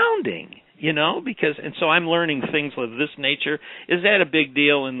astounding, you know. Because and so I'm learning things of this nature. Is that a big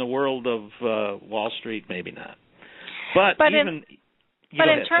deal in the world of Wall Street? Maybe not. But even. But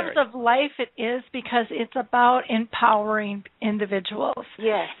in terms of life, it is because it's about empowering individuals.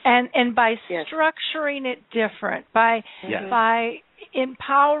 Yes. And by structuring it different, by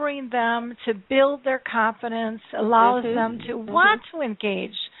empowering them to build their confidence, allows them to want to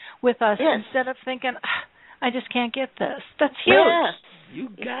engage with us instead of thinking, I just can't get this. That's huge. Yes. You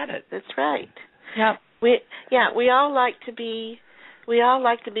got it. That's right. Yep. We all like to be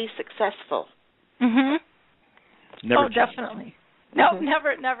successful. Mhm. Never changes. Definitely. No,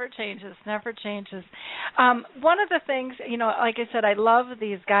 never changes. Never changes. One of the things, you know, like I said, I love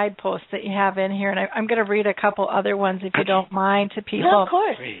these guideposts that you have in here, and I'm going to read a couple other ones if you don't mind to people. Yeah, of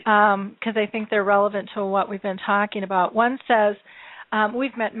course. Because I think they're relevant to what we've been talking about. One says,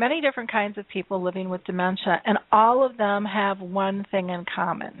 we've met many different kinds of people living with dementia, and all of them have one thing in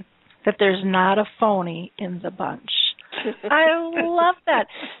common, that there's not a phony in the bunch. I love that.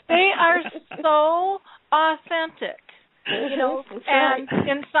 They are so authentic. You know,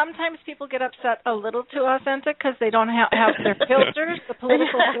 and sometimes people get upset a little too authentic because they don't have their filters, the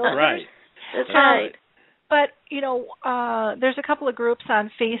political filters. Right. That's right. But, there's a couple of groups on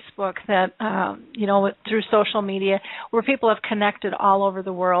Facebook that, through social media where people have connected all over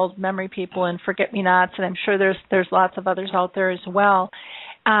the world, Memory People and Forget-Me-Nots, and I'm sure there's lots of others out there as well.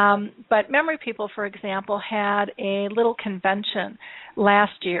 But Memory People, for example, had a little convention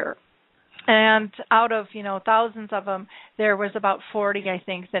last year. And out of, thousands of them, there was about 40, I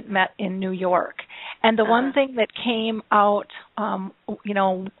think, that met in New York. And the one thing that came out,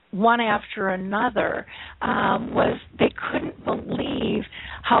 one after another, was they couldn't believe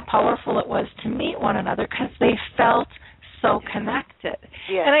how powerful it was to meet one another because they felt so connected.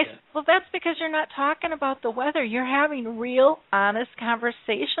 Yes. And I said, well, that's because you're not talking about the weather. You're having real, honest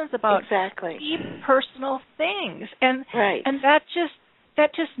conversations about deep personal things. And right. and that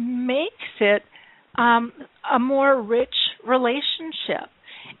just makes it a more rich relationship.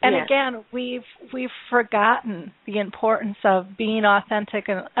 And again, we've forgotten the importance of being authentic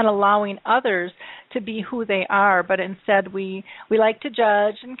and allowing others to be who they are, but instead we like to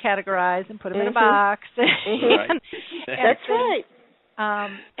judge and categorize and put them in a box. That's right.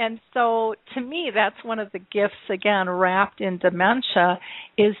 And so to me, that's one of the gifts, again, wrapped in dementia,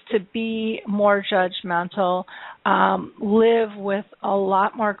 is to be more judgmental, live with a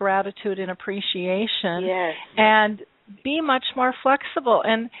lot more gratitude and appreciation, and be much more flexible.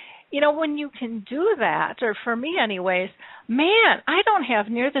 And, when you can do that, or for me anyways, man, I don't have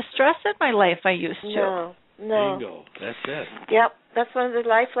near the stress in my life I used to. No. Bingo. That's it. Yep. That's one of the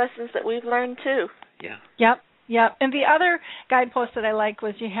life lessons that we've learned, too. Yeah. Yep. And the other guidepost that I like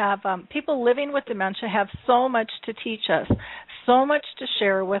was you have people living with dementia have so much to teach us, so much to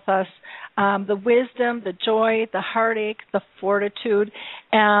share with us, the wisdom, the joy, the heartache, the fortitude,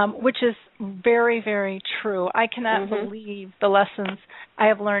 which is very, very true. I cannot believe the lessons I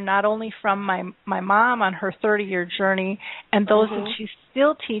have learned not only from my mom on her 30-year journey and those that she's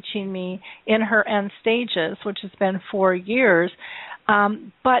still teaching me in her end stages, which has been 4 years,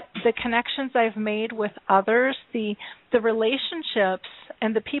 but the connections I've made with others, the relationships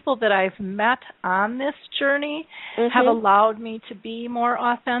and the people that I've met on this journey have allowed me to be more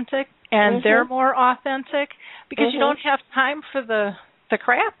authentic, and they're more authentic because you don't have time for the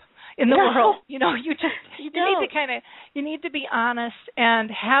crap in the world. You need to be honest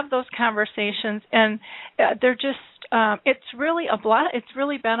and have those conversations, and they're just it's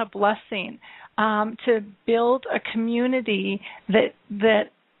really been a blessing to build a community that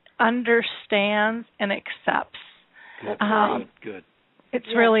understands and accepts. Good. It's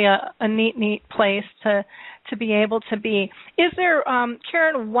really a neat place to be able to be. Is there,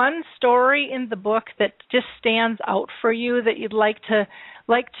 Karen, one story in the book that just stands out for you that you'd like to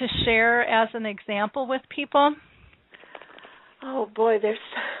share as an example with people? Oh boy, there's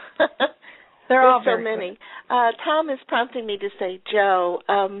all so many. Tom is prompting me to say Joe.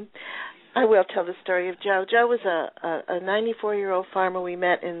 I will tell the story of Joe. Joe was a 94-year-old farmer we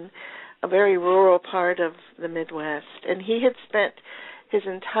met in a very rural part of the Midwest, and he had spent his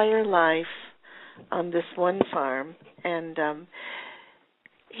entire life on this one farm, and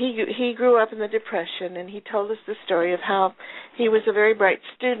he grew up in the Depression, and he told us the story of how he was a very bright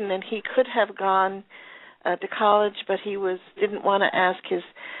student, and he could have gone to college, but he didn't want to ask his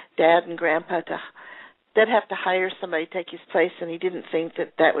dad and grandpa they'd have to hire somebody to take his place, and he didn't think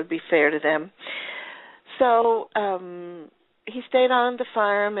that would be fair to them. So he stayed on the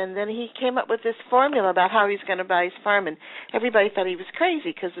farm, and then he came up with this formula about how he was going to buy his farm, and everybody thought he was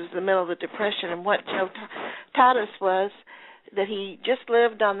crazy because it was the middle of the Depression, and what Joe taught us was that he just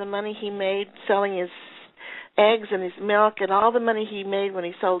lived on the money he made selling his eggs and his milk, and all the money he made when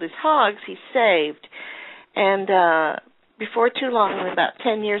he sold his hogs, he saved. And before too long, in about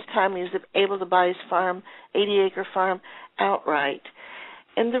 10 years' time, he was able to buy his farm, 80-acre farm, outright.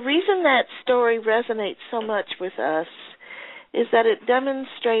 And the reason that story resonates so much with us is that it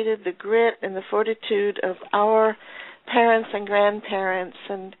demonstrated the grit and the fortitude of our parents and grandparents,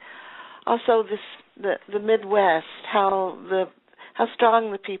 and also the Midwest, how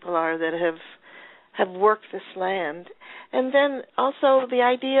strong the people are that have worked this land. And then also the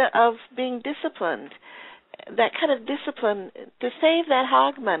idea of being disciplined, that kind of discipline to save that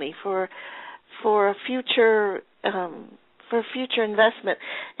hog money for a future investment.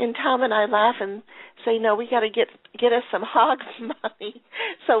 And Tom and I laugh and say, no, we got to get us some hog money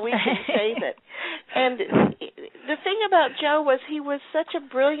so we can save it. And the thing about Joe was he was such a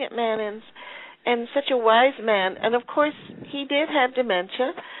brilliant man and such a wise man. And of course, he did have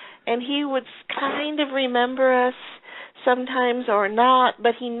dementia, and he would kind of remember us sometimes or not,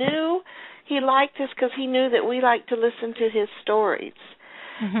 but he knew he liked us because he knew that we liked to listen to his stories.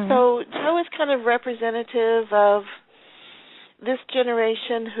 So Joe is kind of representative of this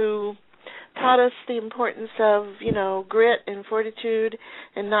generation who taught us the importance of, grit and fortitude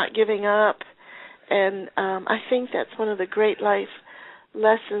and not giving up. And I think that's one of the great life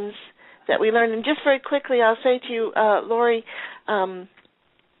lessons that we learn. And just very quickly, I'll say to you, Lori,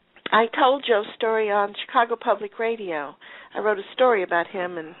 I told Joe's story on Chicago Public Radio. I wrote a story about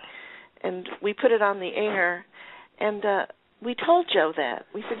him, and we put it on the air. And we told Joe that.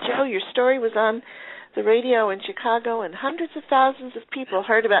 We said, Joe, your story was on the radio in Chicago, and hundreds of thousands of people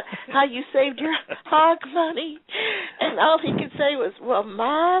heard about how you saved your hog money. And all he could say was, well,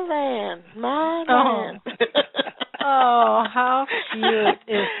 my land. Oh, how cute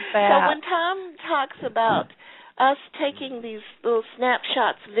is that? So when Tom talks about us taking these little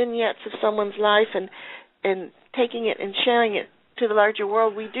snapshots, vignettes of someone's life and taking it and sharing it to the larger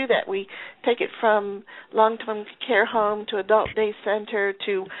world, we do that. We take it from long-term care home to adult day center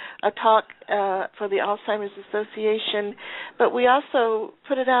to a talk for the Alzheimer's Association, but we also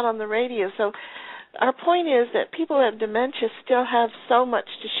put it out on the radio. So our point is that people who have dementia still have so much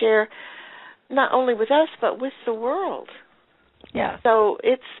to share, not only with us but with the world. Yeah. So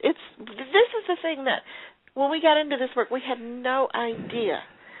this is the thing that when we got into this work, we had no idea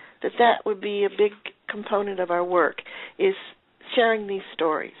that would be a big component of our work, is sharing these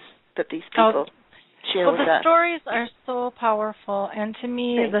stories that these people share with us. The stories are so powerful, and to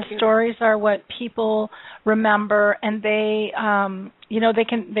me, stories are what people remember, and they,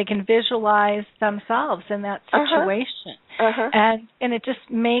 they can visualize themselves in that situation, and it just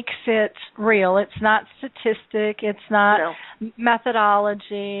makes it real. It's not statistic. It's not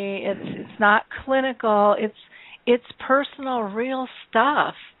methodology. It's not clinical. It's personal, real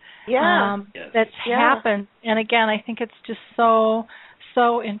stuff. That's happened. And again, I think it's just so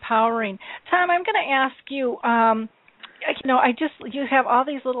empowering. Tom, I'm going to ask you, you have all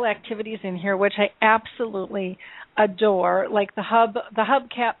these little activities in here, which I absolutely adore, like the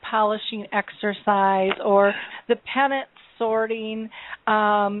hubcap polishing exercise, or the pennant sorting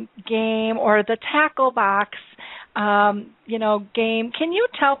game, or the tackle box game. Can you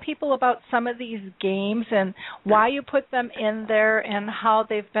tell people about some of these games and why you put them in there and how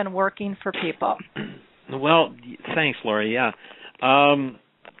they've been working for people? Well, thanks, Lori. Yeah.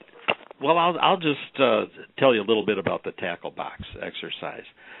 Well, I'll just tell you a little bit about the tackle box exercise.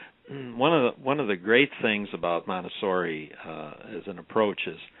 One of the great things about Montessori as an approach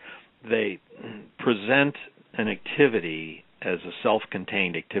is they present an activity as a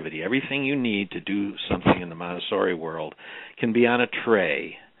self-contained activity. Everything you need to do something in the Montessori world can be on a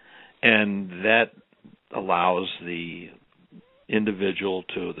tray, and that allows the individual,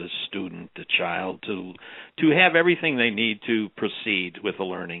 to the student, the child, to have everything they need to proceed with the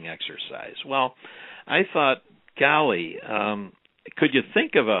learning exercise. Well, I thought, golly, could you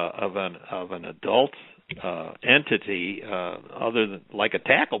think of an adult entity other than like a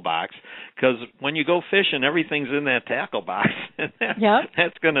tackle box? Because when you go fishing, everything's in that tackle box.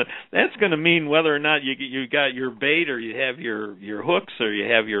 That's gonna mean whether or not you got your bait, or you have your hooks, or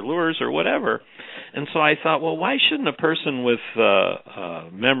you have your lures, or whatever. And so I thought, well, why shouldn't a person with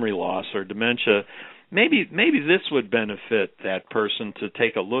memory loss or dementia, maybe this would benefit that person to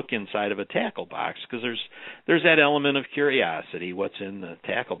take a look inside of a tackle box, because there's that element of curiosity, what's in the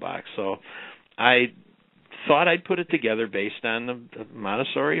tackle box. So I thought I'd put it together based on the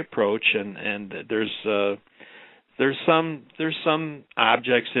Montessori approach, and there's some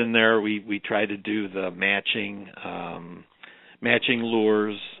objects in there. We try to do the matching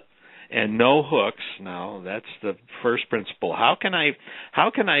lures and no hooks. Now that's the first principle. How can I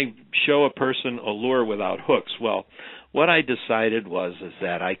show a person a lure without hooks? Well, what I decided is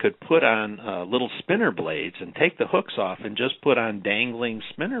that I could put on little spinner blades and take the hooks off and just put on dangling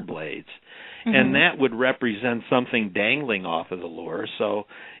spinner blades. Mm-hmm. And that would represent something dangling off of the lure, so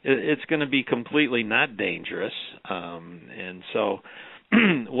it's going to be completely not dangerous. And so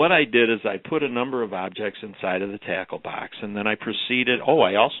what I did is I put a number of objects inside of the tackle box, and then I proceeded.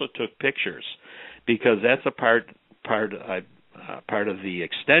 I also took pictures, because that's a part of the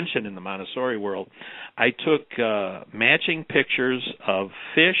extension in the Montessori world. I took matching pictures of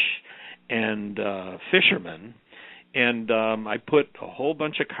fish and fishermen. And I put a whole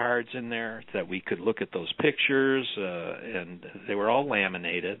bunch of cards in there that we could look at those pictures, and they were all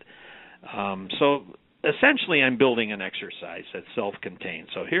laminated. So essentially I'm building an exercise that's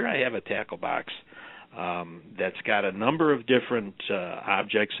self-contained. So here I have a tackle box that's got a number of different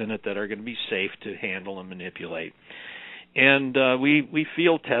objects in it that are going to be safe to handle and manipulate. And we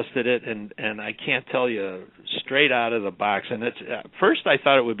field tested it, and I can't tell you straight out of the box. And first I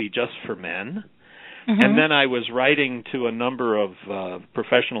thought it would be just for men. And then I was writing to a number of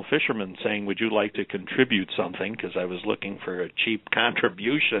professional fishermen saying, would you like to contribute something? Because I was looking for a cheap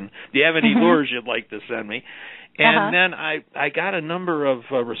contribution. Do you have any lures you'd like to send me? And then I got a number of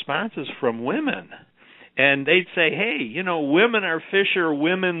responses from women. And they'd say, hey, women are fisher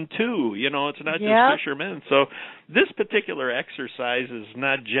women too. It's not just fishermen. So this particular exercise is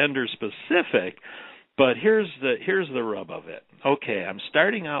not gender specific. But here's the rub of it. Okay, I'm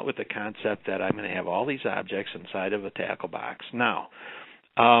starting out with the concept that I'm going to have all these objects inside of a tackle box. Now,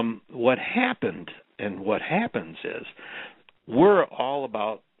 what happened and what happens is we're all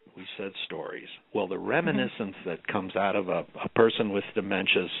about, we said, stories. Well, the reminiscence that comes out of a person with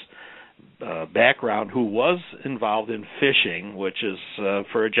dementia's background who was involved in fishing, which is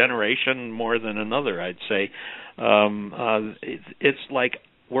for a generation more than another, I'd say, it's like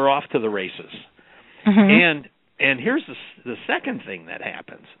we're off to the races. And here's the second thing that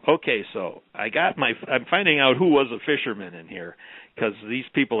happens. Okay, so I'm finding out who was a fisherman in here, because these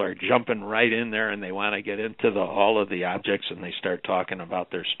people are jumping right in there and they want to get into all of the objects, and they start talking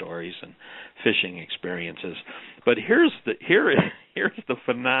about their stories and fishing experiences. But here's the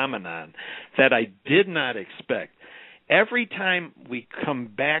phenomenon that I did not expect. Every time we come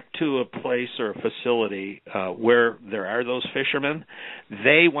back to a place or a facility where there are those fishermen,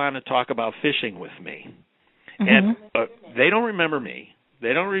 they want to talk about fishing with me. And they don't remember me.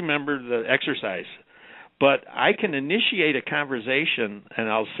 They don't remember the exercise. But I can initiate a conversation, and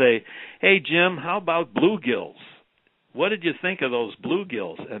I'll say, hey, Jim, how about bluegills? What did you think of those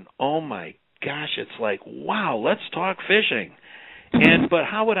bluegills? And, oh, my gosh, it's like, wow, let's talk fishing. But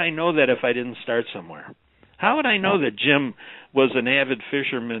how would I know that if I didn't start somewhere? How would I know that Jim was an avid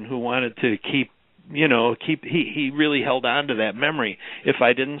fisherman who wanted to he really held on to that memory if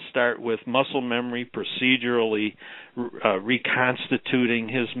I didn't start with muscle memory, procedurally reconstituting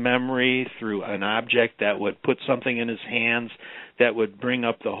his memory through an object that would put something in his hands that would bring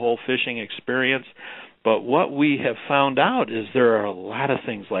up the whole fishing experience? But what we have found out is there are a lot of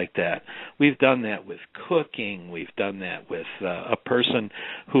things like that. We've done that with cooking. We've done that with a person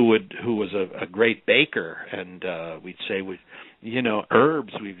who was a great baker, and we'd say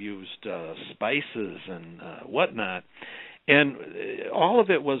herbs. We've used spices and whatnot. And all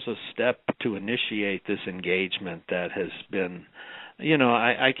of it was a step to initiate this engagement that has been,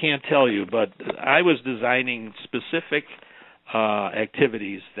 I can't tell you, but I was designing specific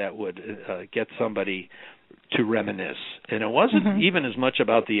activities that would get somebody to reminisce. And it wasn't even as much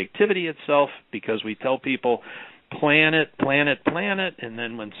about the activity itself, because we tell people, plan it, and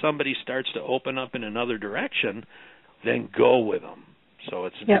then when somebody starts to open up in another direction, then go with them. So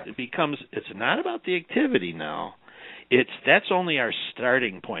it's not about the activity now. That's only our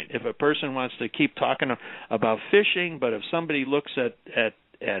starting point. If a person wants to keep talking about fishing, but if somebody looks at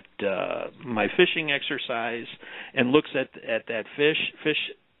my fishing exercise and looks at that fish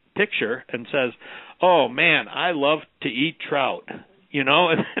picture and says, oh man, I love to eat trout,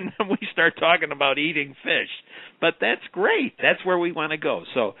 and then we start talking about eating fish. But that's great. That's where we want to go.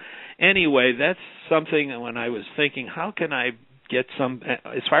 So anyway, that's something when I was thinking, how can I get some,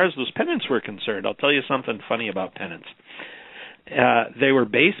 as far as those pennants were concerned, I'll tell you something funny about pennants. They were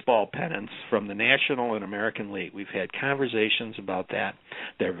baseball pennants from the National and American League. We've had conversations about that.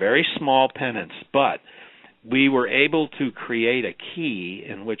 They're very small pennants, but we were able to create a key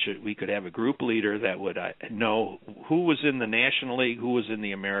in which we could have a group leader that would know who was in the National League, who was in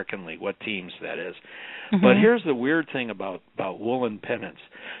the American League, what teams that is. But here's the weird thing about woolen pennants.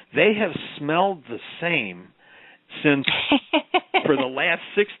 They have smelled the same since for the last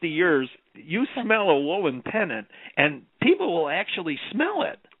 60 years. You smell a woolen pennant, and people will actually smell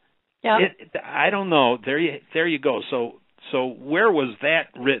it. Yeah. I don't know. There you go. So where was that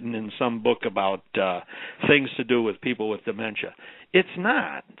written in some book about things to do with people with dementia? It's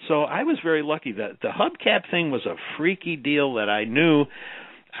not. So I was very lucky that the hubcap thing was a freaky deal that I knew.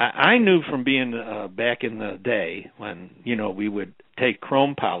 I knew from being back in the day when we would take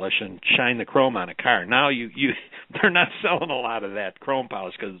chrome polish and shine the chrome on a car. Now they're not selling a lot of that chrome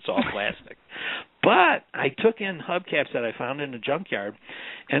polish because it's all plastic. But I took in hubcaps that I found in a junkyard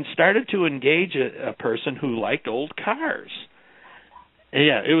and started to engage a person who liked old cars.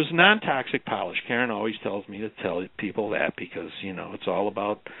 Yeah, it was non-toxic polish. Karen always tells me to tell people that because, it's all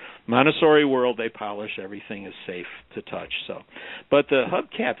about Montessori world. They polish. Everything is safe to touch. But the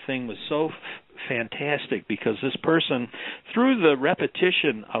hubcap thing was so fantastic because this person, through the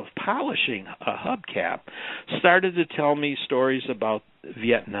repetition of polishing a hubcap, started to tell me stories about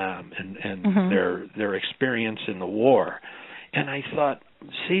Vietnam and their experience in the war. And I thought,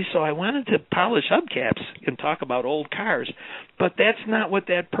 see, so I wanted to polish hubcaps and talk about old cars, but that's not what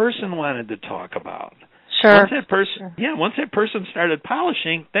that person wanted to talk about. Sure. Once that person started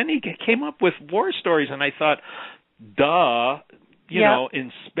polishing, then he came up with war stories, and I thought, duh, you know,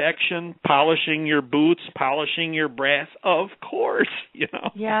 inspection, polishing your boots, polishing your brass, of course, you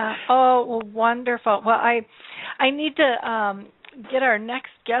know. Yeah. Oh, well, wonderful. Well, I need to get our next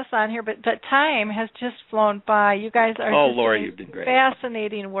guest on here, but time has just flown by. You guys are Lori, you've been great.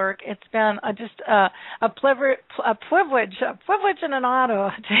 Fascinating work. It's been just a privilege and an honor.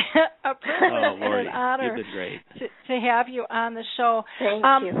 A privilege Lori, and an honor. You've been great. To have you on the show. Thank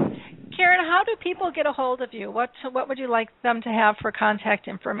you. Karen, how do people get a hold of you? What would you like them to have for contact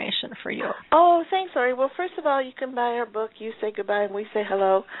information for you? Oh, thanks, Lori. Well, first of all, you can buy our book, You Say Goodbye and We Say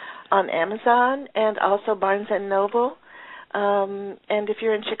Hello, on Amazon and also Barnes & Noble. And if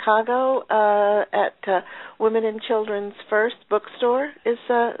you're in Chicago, at Women and Children's First Bookstore is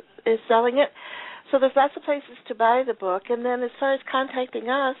selling it. So there's lots of places to buy the book. And then as far as contacting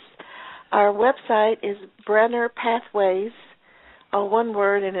us, our website is Brenner Pathways, all one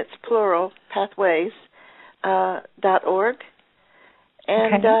word, and it's plural, pathways, .org.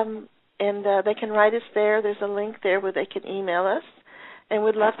 And they can write us there. There's a link there where they can email us. And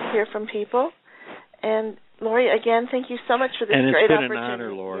we'd love to hear from people. And Lori, again, thank you so much for this great opportunity. And it's been an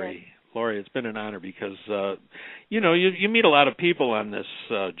honor, Lori. Yes. Lori, it's been an honor because, you meet a lot of people on this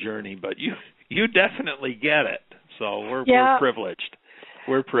journey, but you definitely get it. So we're privileged.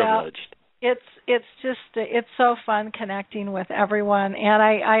 We're privileged. It's so fun connecting with everyone, and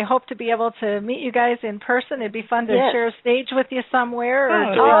I hope to be able to meet you guys in person. It'd be fun to share a stage with you somewhere,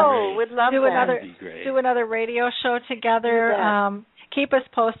 or we'd love do another radio show together. Keep us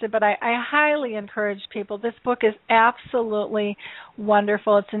posted, but I highly encourage people. This book is absolutely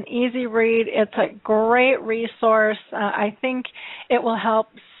wonderful. It's an easy read. It's a great resource. I think it will help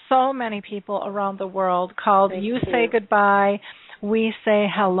so many people around the world, called You Say Goodbye, We Say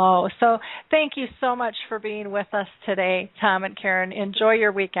Hello. So thank you so much for being with us today, Tom and Karen. Enjoy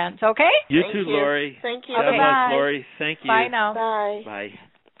your weekend, okay? You too, Lori. Thank you. God bless, Lori. Thank you. Bye now. Bye. Bye.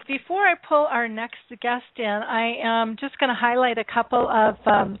 Before I pull our next guest in, I am just going to highlight a couple of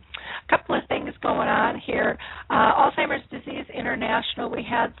things going on here. Alzheimer's Disease International, we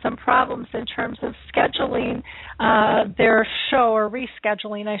had some problems in terms of scheduling their show, or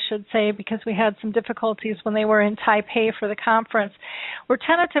rescheduling, I should say, because we had some difficulties when they were in Taipei for the conference. We're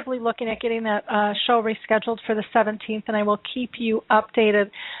tentatively looking at getting that show rescheduled for the 17th, and I will keep you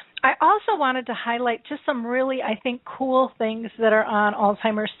updated. I also wanted to highlight just some really, I think, cool things that are on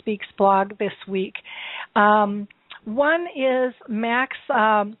Alzheimer's Speaks blog this week. One is Max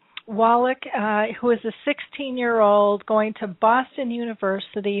Wallach, who is a 16-year-old going to Boston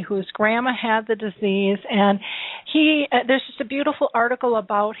University, whose grandma had the disease, and there's just a beautiful article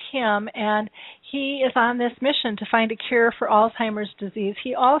about him, and he is on this mission to find a cure for Alzheimer's disease.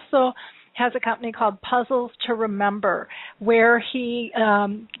 He also has a company called Puzzles to Remember, where he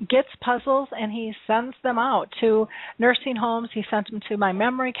gets puzzles and he sends them out to nursing homes. He sent them to My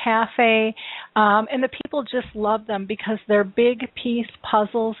Memory Cafe, and the people just love them because they're big piece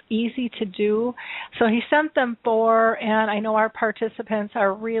puzzles, easy to do. So he sent them and I know our participants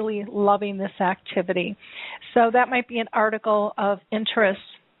are really loving this activity. So that might be an article of interest.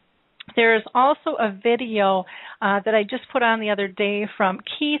 There's also a video that I just put on the other day from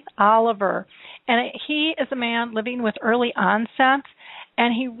Keith Oliver, and he is a man living with early onset,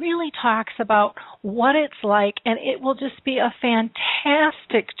 and he really talks about what it's like, and it will just be a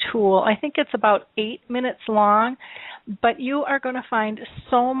fantastic tool. I think it's about 8 minutes long, but you are going to find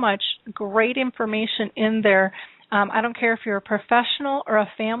so much great information in there. I don't care if you're a professional or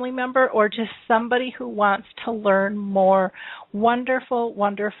a family member or just somebody who wants to learn more. Wonderful,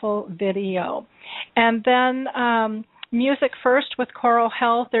 wonderful video. And then Music First with Choral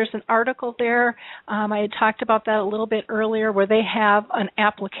Health. There's an article there. I had talked about that a little bit earlier, where they have an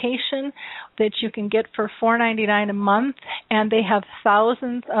application that you can get for $4.99 a month, and they have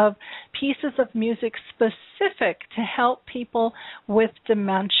thousands of pieces of music specific to help people with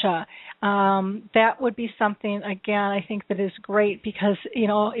dementia. That would be something, again, I think that is great because,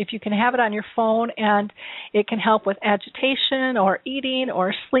 if you can have it on your phone and it can help with agitation or eating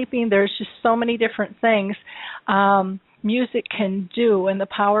or sleeping, there's just so many different things music can do and the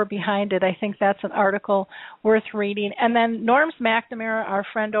power behind it. I think that's an article worth reading. And then Norms McNamara, our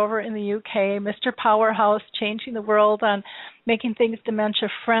friend over in the UK, Mr. Powerhouse, changing the world on making things dementia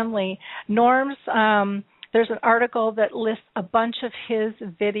friendly. Norms, there's an article that lists a bunch of his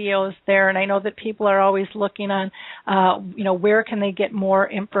videos there, and I know that people are always looking on, where can they get more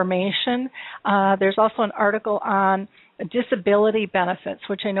information. There's also an article on disability benefits,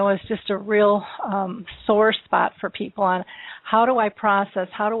 which I know is just a real sore spot for people on how do I process,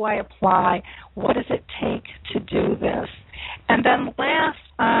 how do I apply, what does it take to do this. And then last,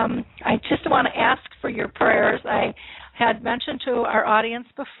 I just want to ask for your prayers. I had mentioned to our audience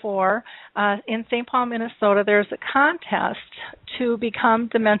before, in St. Paul, Minnesota, there's a contest to become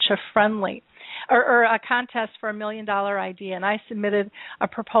dementia-friendly, or a contest for $1 million idea, and I submitted a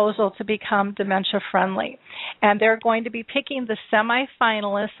proposal to become dementia-friendly. And they're going to be picking the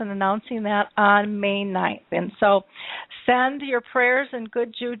semifinalists and announcing that on May 9th. And so send your prayers and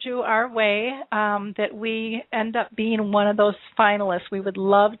good juju our way that we end up being one of those finalists. We would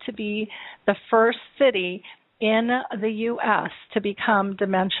love to be the first city in the U.S. to become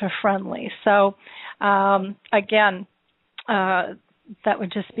dementia-friendly. So, again, that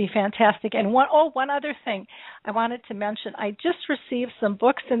would just be fantastic. And one other thing I wanted to mention. I just received some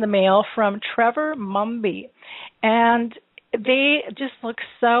books in the mail from Trevor Mumby, and they just look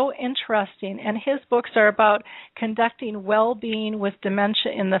so interesting. And his books are about conducting well-being with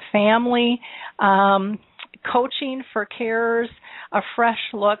dementia in the family, coaching for carers, a fresh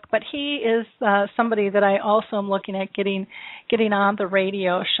look. But he is somebody that I also am looking at getting on the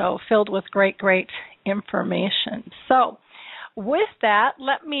radio show, filled with great information. So with that,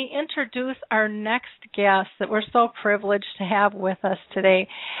 let me introduce our next guest that we're so privileged to have with us today.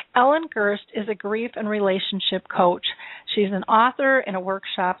 Ellen Gerst is a grief and relationship coach. She's an author and a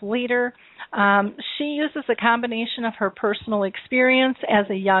workshop leader. She uses a combination of her personal experience as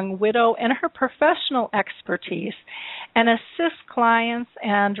a young widow and her professional expertise, and assists clients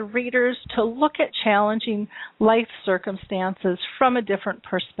and readers to look at challenging life circumstances from a different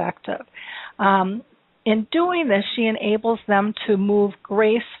perspective. In doing this, she enables them to move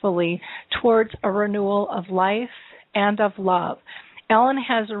gracefully towards a renewal of life and of love. Ellen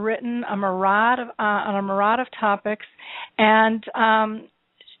has written on a myriad of topics, and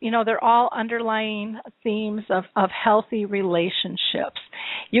they're all underlying themes of healthy relationships.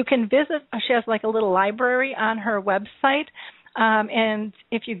 You can visit. She has like a little library on her website. And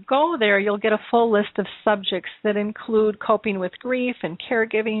if you go there, you'll get a full list of subjects that include coping with grief and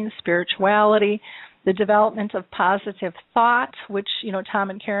caregiving, spirituality, the development of positive thought, which,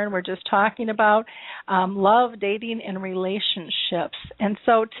 Tom and Karen were just talking about, love, dating, and relationships. And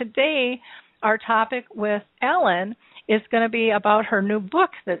so today, our topic with Ellen is going to be about her new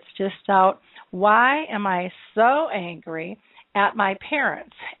book that's just out, Why Am I So Angry at My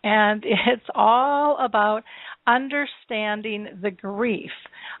Parents? And it's all about understanding the grief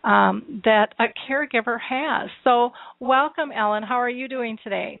that a caregiver has. So welcome, Ellen. How are you doing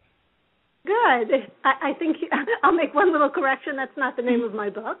today? Good. I think I'll make one little correction. That's not the name of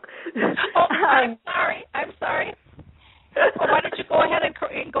my book. Oh, I'm sorry. Well, why don't you go ahead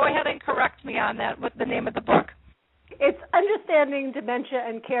and correct me on that? What's the name of the book? It's Understanding Dementia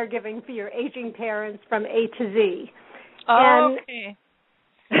and Caregiving for Your Aging Parents from A to Z. Oh, okay.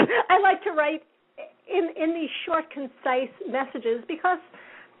 I like to write in these short, concise messages because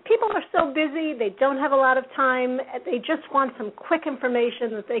people are so busy, they don't have a lot of time, they just want some quick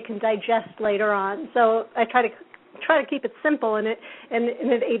information that they can digest later on. So I try to keep it simple in an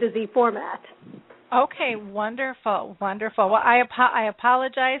A to Z format. Okay, wonderful. Well, I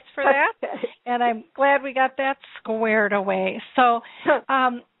apologize for that, and I'm glad we got that squared away. So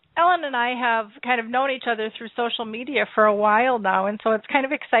Ellen and I have kind of known each other through social media for a while now, and so it's kind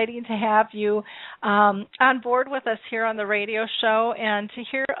of exciting to have you on board with us here on the radio show and to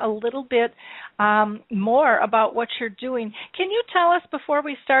hear a little bit more about what you're doing. Can you tell us before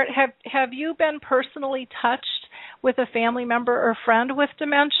we start, have you been personally touched with a family member or friend with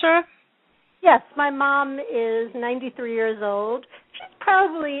dementia? Yes, my mom is 93 years old. She's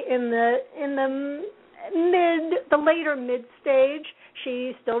probably in the later mid stage.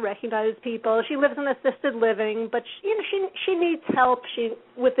 She still recognizes people. She lives in assisted living, but she needs help.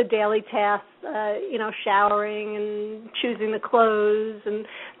 With the daily tasks, showering and choosing the clothes,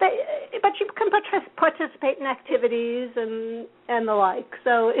 but she can participate in activities and the like.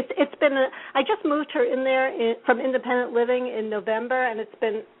 So it's been I just moved her in there from independent living in November, and it's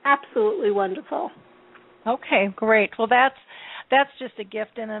been absolutely wonderful. Okay, great. Well, that's just a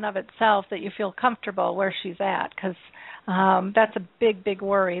gift in and of itself that you feel comfortable where she's at, because that's a big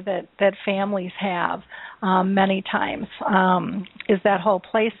worry that families have many times, is that whole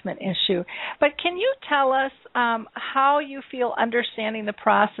placement issue. But can you tell us how you feel understanding the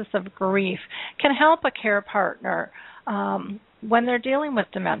process of grief can help a care partner when they're dealing with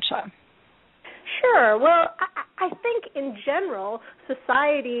dementia? Sure. Well, I think in general,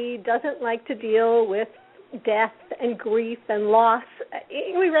 society doesn't like to deal with death and grief and loss.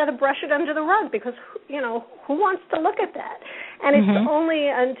 We rather brush it under the rug because, who wants to look at that? And it's only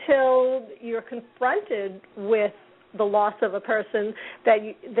until you're confronted with the loss of a person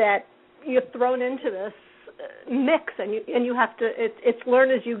that you're thrown into this mix, and you have to it's learn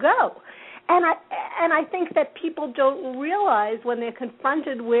as you go. And I think that people don't realize when they're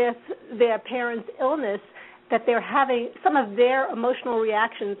confronted with their parents' illness that they're having some of their emotional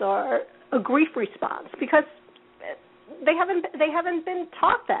reactions are a grief response, because they haven't been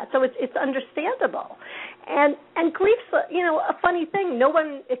taught that, so it's understandable. And grief's a funny thing. No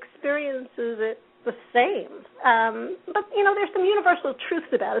one experiences it the same, but there's some universal truths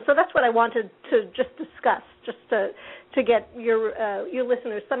about it. So that's what I wanted to just discuss, just to get your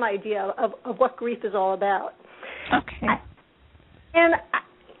listeners some idea of what grief is all about. Okay.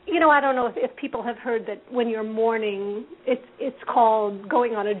 I don't know if people have heard that when you're mourning, it's called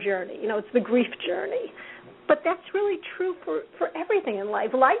going on a journey. It's the grief journey. But that's really true for everything in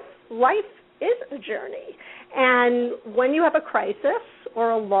life. Life is a journey. And when you have a crisis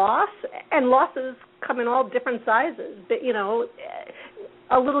or a loss, and losses come in all different sizes, but,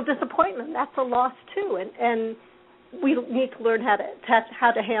 a little disappointment, that's a loss too. And we need to learn how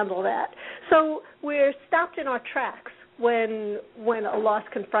to handle that. So we're stopped in our tracks when a loss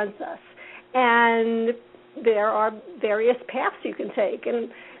confronts us. And there are various paths you can take. And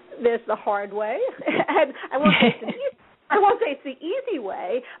there's the hard way, and I won't say it's the easy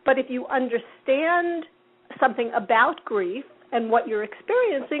way, but if you understand something about grief and what you're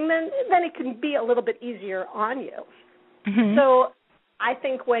experiencing, then it can be a little bit easier on you. So I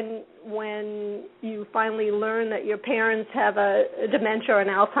think when you finally learn that your parents have a dementia or an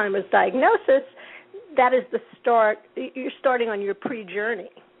Alzheimer's diagnosis, that is the start. You're starting on your pre-journey.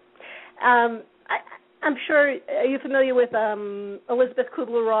 I'm sure, are you familiar with Elizabeth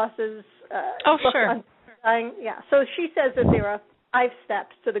Kubler-Ross's book on dying? Yeah. So she says that there are 5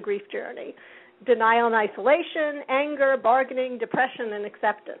 steps to the grief journey: denial and isolation, anger, bargaining, depression, and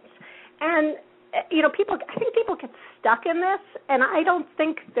acceptance. And I think people get stuck in this, and I don't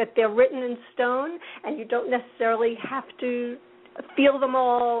think that they're written in stone, and you don't necessarily have to feel them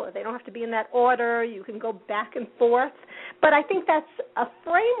all, or they don't have to be in that order. You can go back and forth. But I think that's a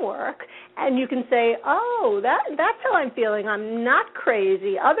framework, and you can say, oh, that's how I'm feeling. I'm not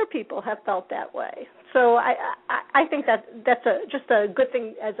crazy. Other people have felt that way. So I think that's just a good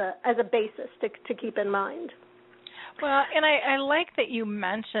thing as a basis to keep in mind. Well, and I like that you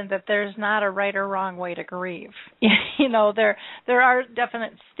mentioned that there's not a right or wrong way to grieve. There are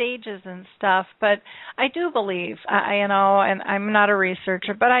definite stages and stuff, but I do believe, and I'm not a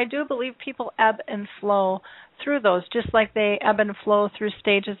researcher, but I do believe people ebb and flow through those, just like they ebb and flow through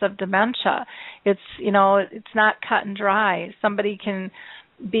stages of dementia. It's not cut and dry. Somebody can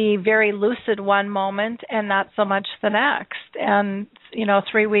be very lucid one moment and not so much the next, and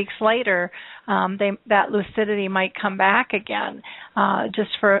 3 weeks later that lucidity might come back again, just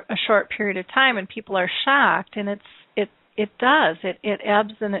for a short period of time, and people are shocked. And it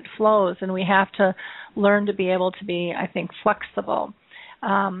ebbs and it flows, and we have to learn to be able to be, I think, flexible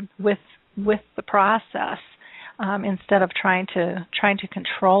with the process, instead of trying to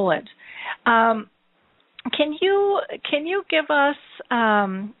control it. Can you give us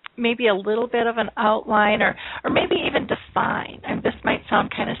maybe a little bit of an outline, or maybe even define? And this might sound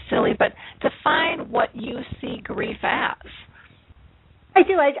kind of silly, but define what you see grief as. I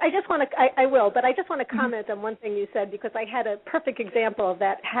do. I just want to. I will, but I just want to comment on one thing you said, because I had a perfect example of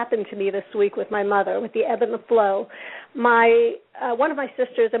that happen to me this week with my mother, with the ebb and the flow. One of my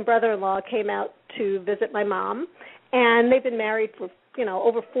sisters and brother-in-law came out to visit my mom, and they've been married for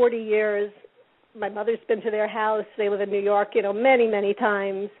over 40 years. My mother's been to their house. They live in New York, many, many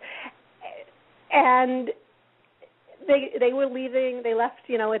times. And they were leaving. They left,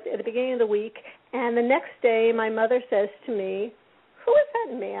 at the beginning of the week. And the next day, my mother says to me, "Who is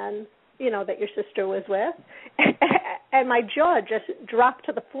that man, that your sister was with?" And my jaw just dropped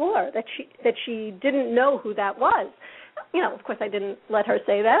to the floor that she didn't know who that was. Of course, I didn't let her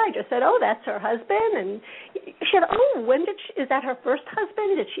say that. I just said, "Oh, that's her husband." And she said, "Oh, is that her first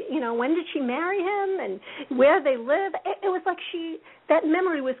husband? When did she marry him? And where they live?" It was like that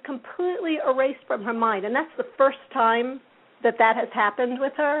memory was completely erased from her mind. And that's the first time that has happened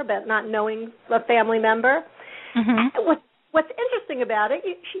with her, about not knowing a family member. Mm-hmm. What's interesting about it,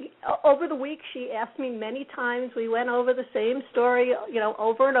 over the week, she asked me many times. We went over the same story,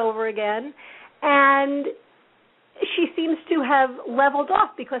 over and over again. And she seems to have leveled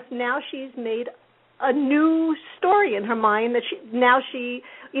off, because now she's made a new story in her mind that she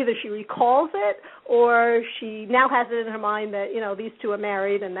either she recalls it or she now has it in her mind that these two are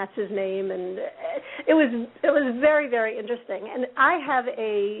married and that's his name, and it was very, very interesting. And I have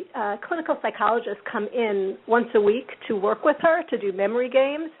a clinical psychologist come in once a week to work with her to do memory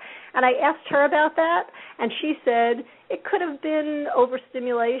games, and I asked her about that, and she said it could have been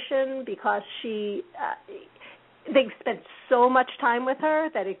overstimulation because they spent so much time with her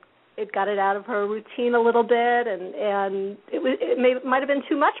that it got it out of her routine a little bit, and it might have been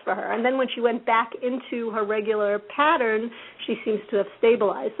too much for her. And then when she went back into her regular pattern, she seems to have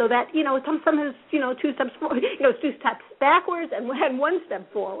stabilized. So that sometimes two steps forward, two steps backwards and one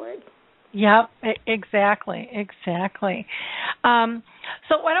step forward. Yep, exactly.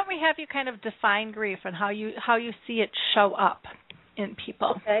 So why don't we have you kind of define grief and how you see it show up in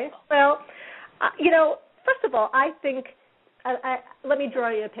people? Okay. Well, first of all, I think. Let me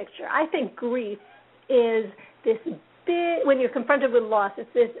draw you a picture. I think grief is this big, when you're confronted with loss, it's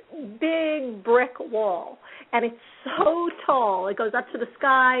this big brick wall, and it's so tall. It goes up to the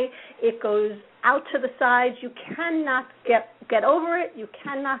sky. It goes out to the sides. You cannot get over it. You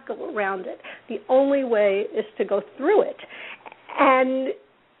cannot go around it. The only way is to go through it, and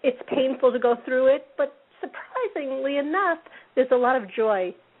it's painful to go through it, but surprisingly enough, there's a lot of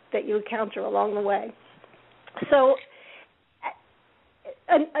joy that you encounter along the way. So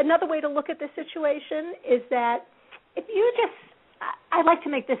another way to look at this situation is that if you I like to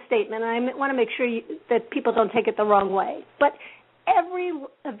make this statement, and I want to make sure that people don't take it the wrong way, but every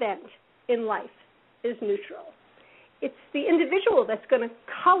event in life is neutral. It's the individual that's going to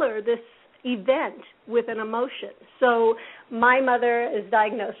color this event with an emotion. So my mother is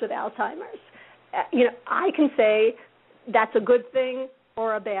diagnosed with Alzheimer's. I can say that's a good thing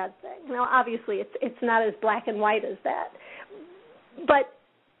or a bad thing. Now, obviously, it's not as black and white as that. But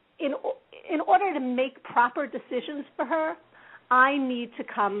in order to make proper decisions for her, I need to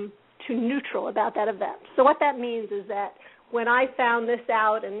come to neutral about that event. So what that means is that when I found this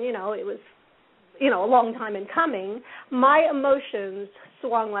out, and it was a long time in coming, my emotions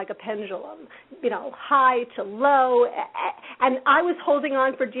swung like a pendulum, high to low, and I was holding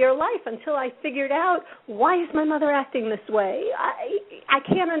on for dear life until I figured out, why is my mother acting this way? I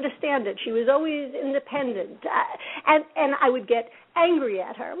can't understand it. She was always independent, and I would get angry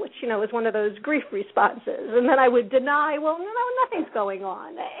at her, which, is one of those grief responses, and then I would deny, well, no, nothing's going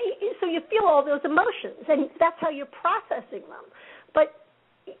on. So you feel all those emotions, and that's how you're processing them. But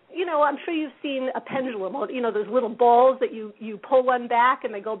I'm sure you've seen a pendulum, those little balls that you pull one back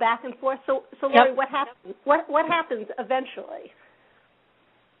and they go back and forth. So Lori, yep. What happens? What happens eventually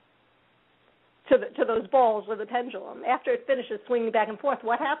to those balls with the pendulum after it finishes swinging back and forth?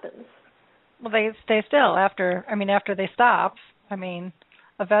 What happens? Well, they stay still after they stop.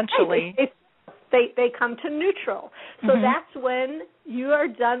 Eventually. They come to neutral. So that's when you are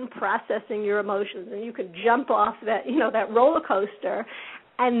done processing your emotions and you can jump off that, that roller coaster,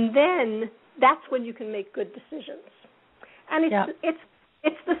 and then that's when you can make good decisions. And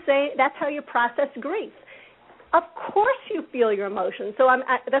it's the same. That's how you process grief. Of course you feel your emotions. So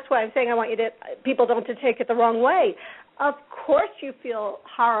that's why I'm saying I want people don't to take it the wrong way. Of course you feel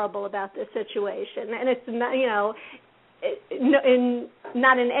horrible about this situation, and it's not,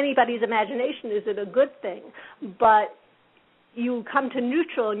 not in anybody's imagination is it a good thing, but you come to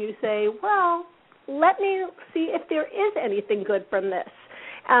neutral and you say, well, let me see if there is anything good from this,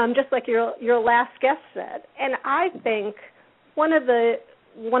 just like your last guest said. And I think one of the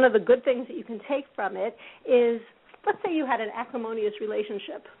good things that you can take from it is, let's say you had an acrimonious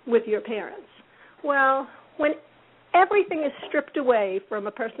relationship with your parents. Well, when everything is stripped away from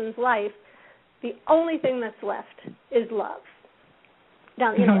a person's life, the only thing that's left is love.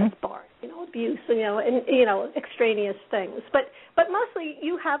 Now, that's bar, abuse, and extraneous things. But mostly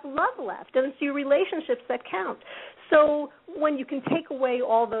you have love left, and it's your relationships that count. So when you can take away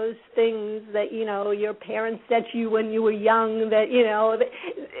all those things that, your parents said to you when you were young, that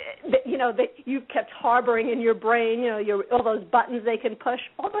you kept harboring in your brain, all those buttons they can push,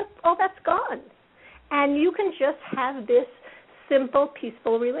 all that's gone. And you can just have this simple,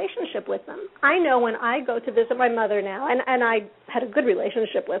 peaceful relationship with them. I know when I go to visit my mother now, and I had a good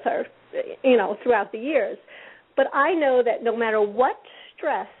relationship with her, throughout the years, but I know that no matter what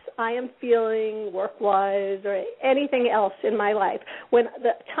stress I am feeling work-wise or anything else in my life, when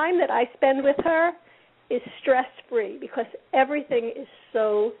the time that I spend with her is stress-free because everything is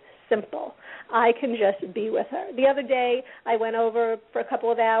so simple. I can just be with her. The other day, I went over for a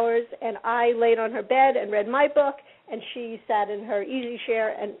couple of hours, and I laid on her bed and read my book, and she sat in her easy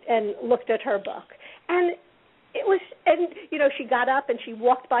chair and looked at her book. And it was, and she got up and she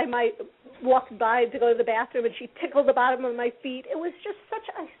walked by to go to the bathroom, and she tickled the bottom of my feet. It was just such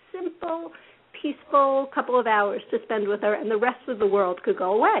a simple, peaceful couple of hours to spend with her, and the rest of the world could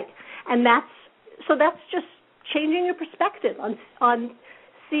go away. And that's just changing your perspective on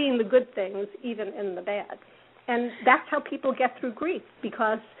seeing the good things even in the bad. And that's how people get through grief,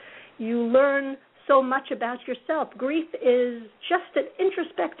 because you learn so much about yourself. Grief is just an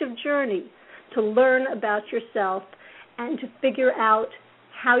introspective journey to learn about yourself and to figure out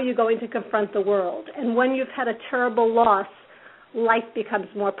how you're going to confront the world. And when you've had a terrible loss, life becomes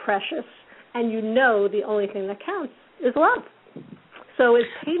more precious, and the only thing that counts is love. So as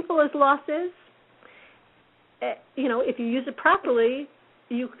painful as loss is, if you use it properly,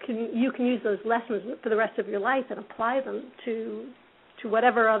 you can use those lessons for the rest of your life and apply them to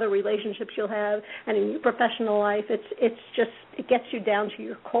whatever other relationships you'll have, and in your professional life. It gets you down to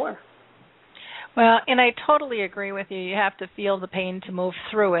your core. Well, and I totally agree with you. You have to feel the pain to move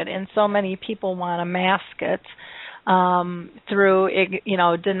through it, and so many people want to mask it through,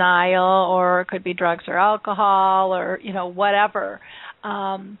 denial, or it could be drugs or alcohol, or whatever.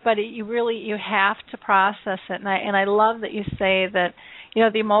 But you have to process it, and I love that you say that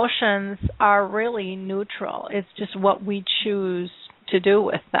the emotions are really neutral. It's just what we choose to do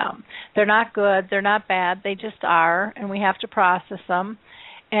with them. They're not good, they're not bad, they just are, and we have to process them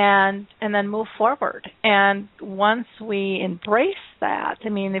and then move forward. And once we embrace that,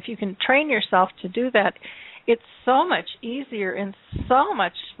 if you can train yourself to do that, it's so much easier and so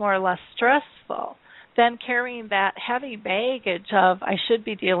much more or less stressful than carrying that heavy baggage of, I should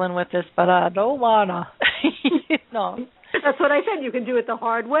be dealing with this, but I don't wanna. That's what I said. You can do it the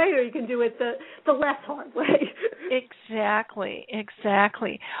hard way, or you can do it the less hard way. Exactly.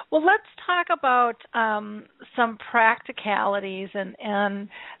 Well, let's talk about some practicalities and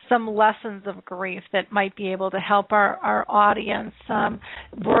some lessons of grief that might be able to help our audience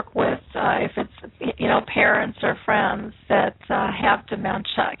work with, if it's parents or friends that have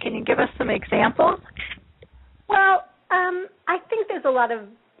dementia. Can you give us some examples? Well, I think there's a lot of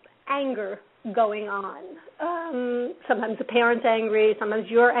anger going on. Sometimes the parent's angry, sometimes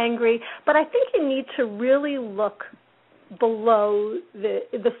you're angry, but I think you need to really look below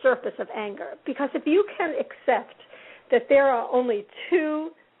the surface of anger, because if you can accept that there are only two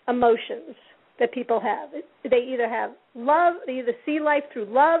emotions that people have, they either have love, they either see life through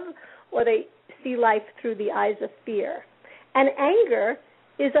love, or they see life through the eyes of fear. And anger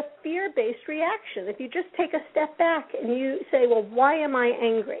is a fear-based reaction. If you just take a step back and you say, well, why am I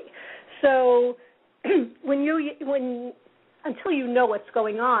angry? So until you know what's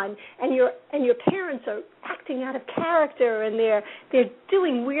going on, and your parents are acting out of character, and they're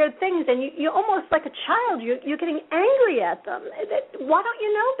doing weird things, and you're almost like a child. You're getting angry at them. Why don't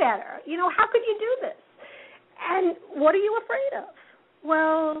you know better? How could you do this? And what are you afraid of?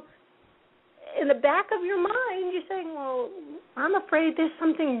 Well, in the back of your mind, you're saying, well, I'm afraid there's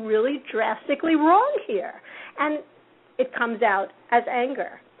something really drastically wrong here. And it comes out as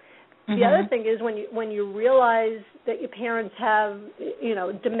anger. Mm-hmm. The other thing is when you realize that your parents have,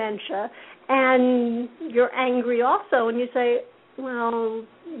 dementia, and you're angry also, and you say, well,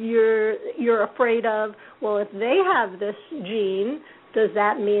 you're afraid of, well, if they have this gene, does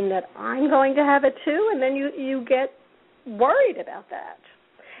that mean that I'm going to have it too? And then you get worried about that.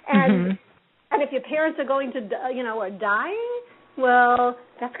 And and if your parents are going to, are dying, well,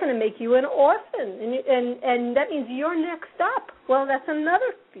 that's going to make you an orphan, and that means you're next up. Well, that's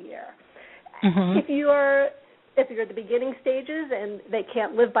another fear. Mm-hmm. If you're at the beginning stages and they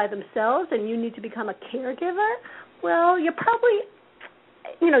can't live by themselves and you need to become a caregiver, well, you're probably,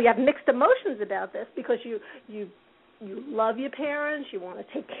 you have mixed emotions about this, because you love your parents, you want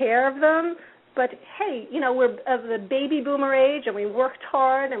to take care of them. But, hey, we're of the baby boomer age, and we worked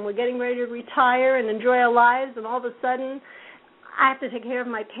hard, and we're getting ready to retire and enjoy our lives, and all of a sudden I have to take care of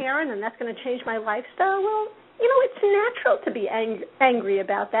my parent, and that's going to change my lifestyle. Well, it's natural to be angry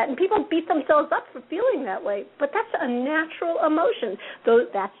about that, and people beat themselves up for feeling that way, but that's a natural emotion. So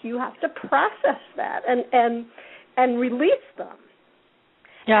you have to process that and release them.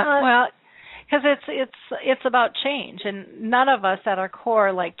 Yeah, well, because it's about change, and none of us at our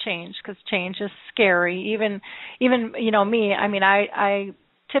core like change, because change is scary. Even me. I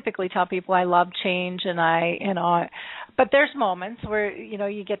typically tell people I love change, and but there's moments where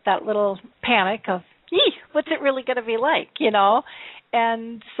you get that little panic of, what's it really going to be like,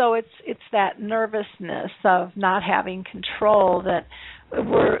 And so it's that nervousness of not having control that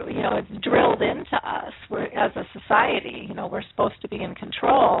it's drilled into us. As a society, we're supposed to be in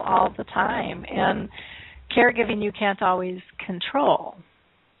control all the time, and caregiving you can't always control.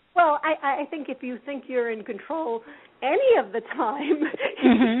 Well, I think if you think you're in control any of the time,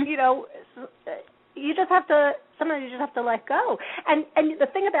 you know, you just have to, sometimes you just have to let go. And the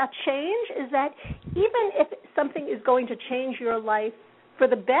thing about change is that even if something is going to change your life for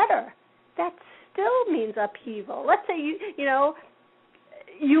the better, that still means upheaval. Let's say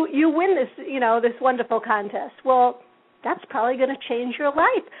you win this wonderful contest. Well, that's probably going to change your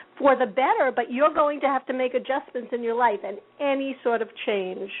life for the better, but you're going to have to make adjustments in your life, and any sort of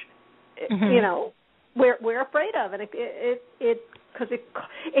change, we're afraid of, and because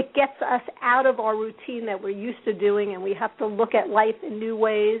it gets us out of our routine that we're used to doing, and we have to look at life in new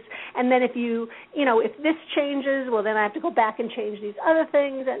ways. And then if if this changes, well, then I have to go back and change these other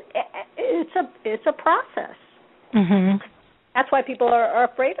things, and it's a process. That's why people are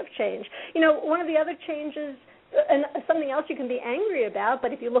afraid of change. One of the other changes, and something else you can be angry about,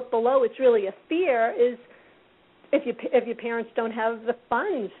 but if you look below, it's really a fear, is if your parents don't have the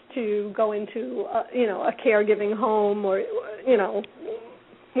funds to go into a caregiving home or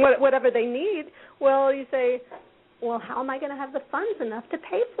whatever they need. Well, you say, well, how am I going to have the funds enough to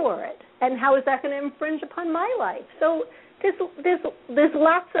pay for it, and how is that going to infringe upon my life? So there's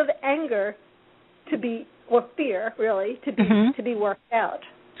lots of anger or fear really to be worked out.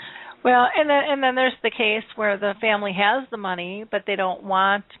 Well, and then there's the case where the family has the money, but they don't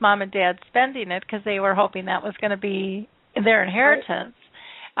want mom and dad spending it because they were hoping that was going to be their inheritance.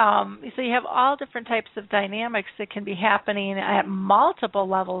 Right. So you have all different types of dynamics that can be happening at multiple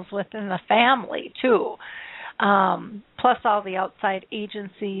levels within the family too, plus all the outside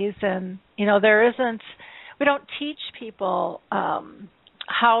agencies. And we don't teach people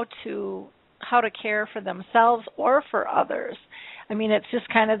how to care for themselves or for others. I mean, it's just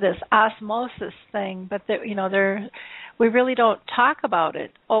kind of this osmosis thing, but we really don't talk about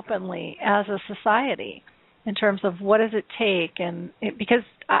it openly as a society in terms of what does it take, because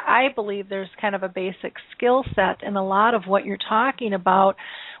I believe there's kind of a basic skill set, and a lot of what you're talking about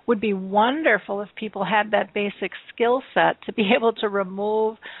would be wonderful if people had that basic skill set to be able to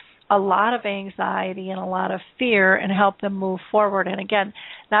remove a lot of anxiety and a lot of fear and help them move forward. And again,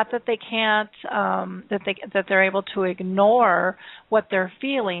 not that they can't, that they're able to ignore what they're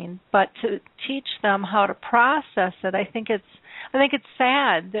feeling, but to teach them how to process it. I think it's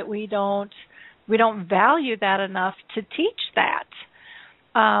sad that we don't value that enough to teach that.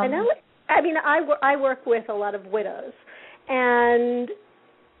 I know. I mean, I work with a lot of widows, and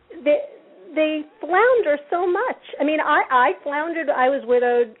they flounder so much. I mean, I floundered. I was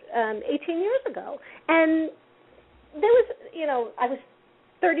widowed 18 years ago, and there was, I was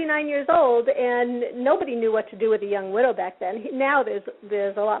 39 years old, and nobody knew what to do with a young widow back then. Now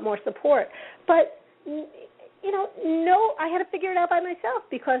there's a lot more support, but I had to figure it out by myself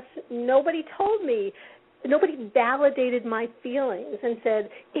because nobody told me. Nobody validated my feelings and said,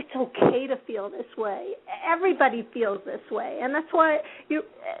 it's okay to feel this way. Everybody feels this way, and that's why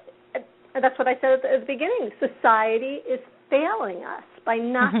that's what I said at the beginning. Society is failing us by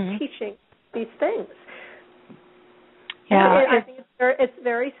not teaching these things. Yeah, I think it's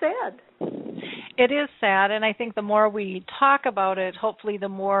very sad. It is sad, and I think the more we talk about it, hopefully the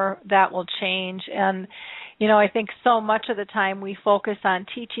more that will change. And, I think so much of the time we focus on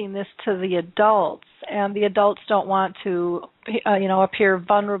teaching this to the adults, and the adults don't want to, appear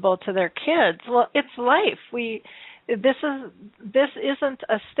vulnerable to their kids. Well, it's life. This isn't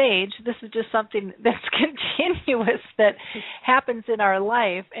a stage. This is just something that's continuous that happens in our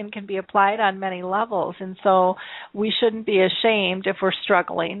life and can be applied on many levels. And so we shouldn't be ashamed if we're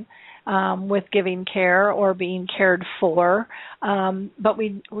struggling with giving care or being cared for. But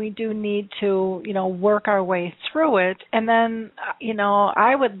we do need to, work our way through it. And then,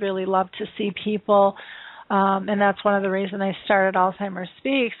 I would really love to see people, and that's one of the reasons I started Alzheimer's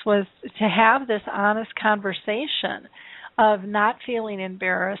Speaks, was to have this honest conversation of not feeling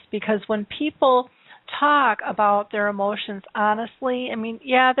embarrassed, because when people talk about their emotions honestly, I mean,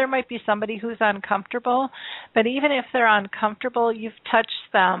 yeah, there might be somebody who's uncomfortable, but even if they're uncomfortable, you've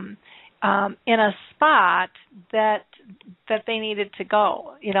touched them in a spot that they needed to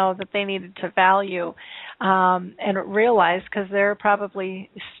go, that they needed to value and realize, because they're probably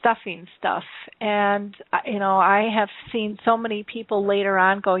stuffing stuff. And, I have seen so many people later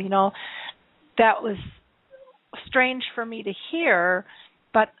on go, that was strange for me to hear,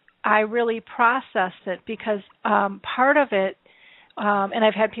 but I really processed it because part of it, and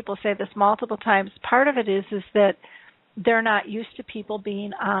I've had people say this multiple times, part of it is that they're not used to people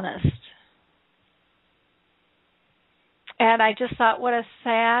being honest. And I just thought, what a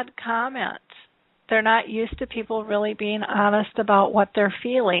sad comment. They're not used to people really being honest about what they're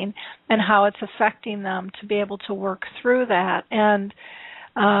feeling and how it's affecting them to be able to work through that. And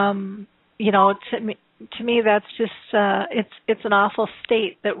You know, to me that's just it's an awful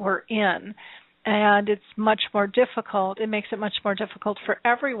state that we're in, and it's much more difficult. It makes it much more difficult for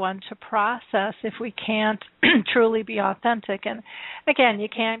everyone to process if we can't truly be authentic. And again, you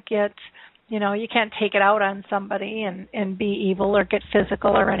can't take it out on somebody and be evil or get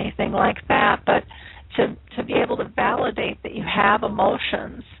physical or anything like that, but to be able to validate that you have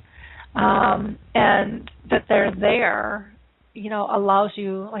emotions and that they're there, you know, allows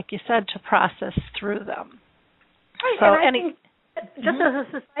you, like you said, to process through them. Right, so, and I think just as a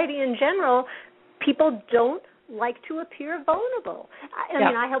society in general, people don't like to appear vulnerable. I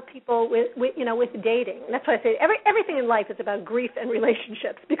mean, I help people with dating. And that's why I say everything in life is about grief and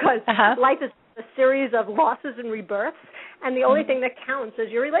relationships, because life is a series of losses and rebirths, and the only thing that counts is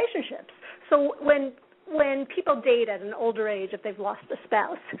your relationships. So when people date at an older age, if they've lost a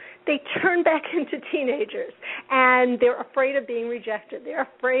spouse, they turn back into teenagers, and they're afraid of being rejected. They're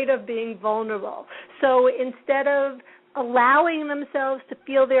afraid of being vulnerable. So instead of allowing themselves to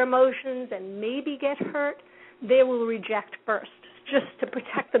feel their emotions and maybe get hurt, they will reject first, just to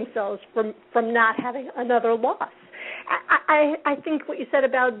protect themselves from not having another loss. I think what you said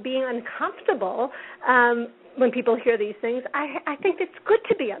about being uncomfortable, when people hear these things, I think it's good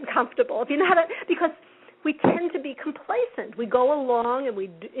to be uncomfortable, if you know how to, because we tend to be complacent. We go along and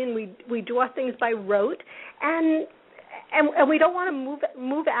we do our things by rote, and we don't want to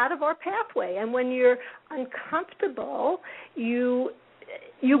move out of our pathway. And when you're uncomfortable, you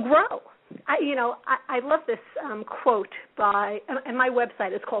grow. I love this quote and my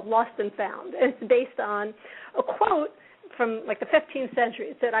website is called Lost and Found. And it's based on a quote from like the 15th century.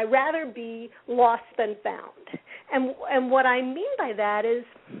 It said, "I'd rather be lost than found." And what I mean by that is,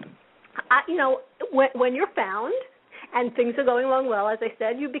 when you're found and things are going along well, as I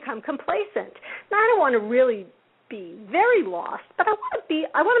said, you become complacent. Now, I don't want to really be very lost, but I want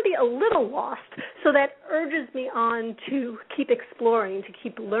to be a little lost, so that urges me on to keep exploring, to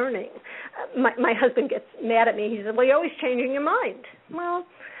keep learning. My husband gets mad at me. He says, "Well, you're always changing your mind." Well,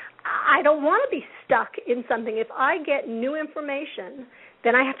 I don't want to be stuck in something. If I get new information,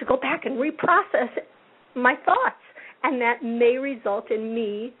 then I have to go back and reprocess my thoughts, and that may result in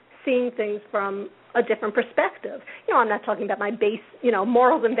me seeing things from a different perspective. I'm not talking about my base,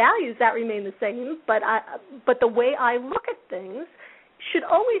 morals and values, that remain the same, but the way I look at things should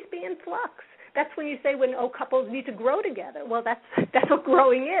always be in flux. That's when you say couples need to grow together. Well, that's what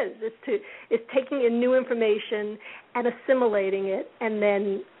growing is. It's taking in new information and assimilating it, and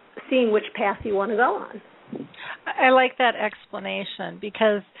then seeing which path you want to go on. I like that explanation,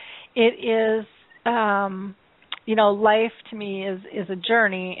 because it is life to me is a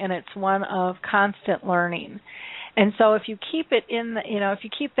journey, and it's one of constant learning. And so if you keep it if you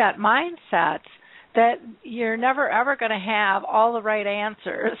keep that mindset that you're never ever going to have all the right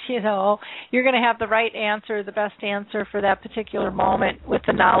answers, you're going to have the right answer, the best answer for that particular moment with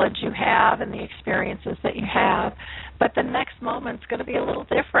the knowledge you have and the experiences that you have, but the next moment's going to be a little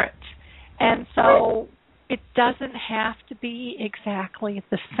different. And so it doesn't have to be exactly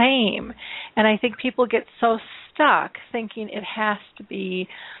the same. And I think people get so stuck thinking it has to be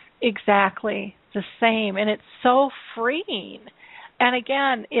exactly the same. And it's so freeing. And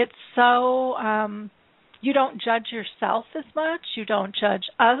again, it's so, you don't judge yourself as much. You don't judge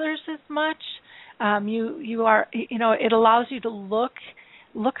others as much. You are, it allows you to look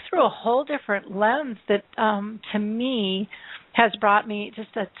through a whole different lens that, to me, has brought me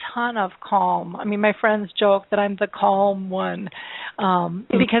just a ton of calm. I mean, my friends joke that I'm the calm one,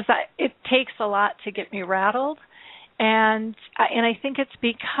 because it takes a lot to get me rattled, and I think it's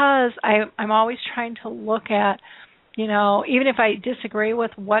because I'm always trying to look at, even if I disagree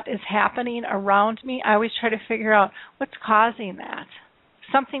with what is happening around me, I always try to figure out what's causing that.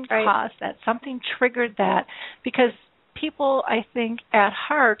 Something caused that. Something triggered that, because people, I think, at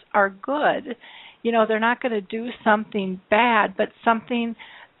heart are good. They're not going to do something bad, but something,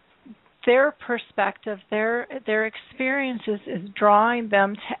 their perspective, their experiences is drawing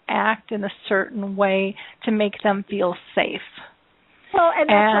them to act in a certain way to make them feel safe. Well, and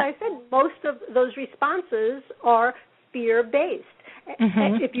that's why I said most of those responses are fear-based.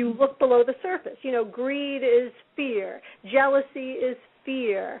 Mm-hmm. If you look below the surface, greed is fear, jealousy is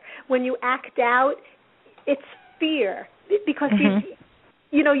fear. When you act out, it's fear, because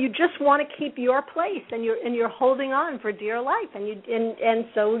you just want to keep your place, and you're holding on for dear life, and you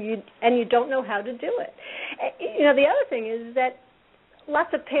don't know how to do it. The other thing is that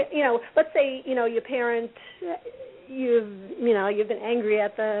lots of let's say your parent, you've been angry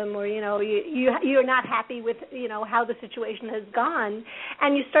at them, or you're not happy with how the situation has gone,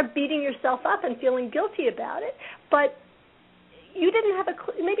 and you start beating yourself up and feeling guilty about it. But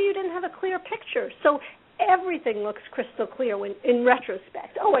maybe you didn't have a clear picture. So everything looks crystal clear when in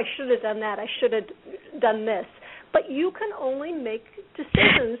retrospect. Oh, I should have done that. I should have done this. But you can only make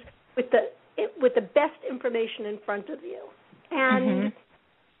decisions with the best information in front of you. And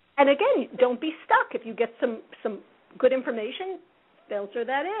and again, don't be stuck. If you get some good information, filter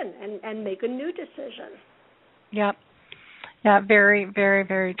that in and make a new decision. Yep. Yeah, very, very,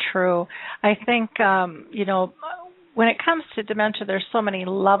 very true. I think, when it comes to dementia, there's so many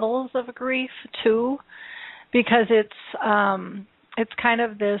levels of grief, too, because it's kind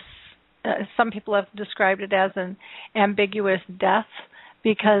of this, some people have described it as an ambiguous death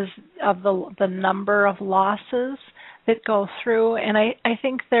because of the number of losses that go through. And I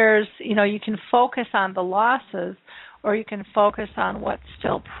think there's, you can focus on the losses or you can focus on what's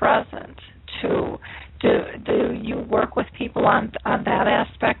still present, too. Do you work with people on that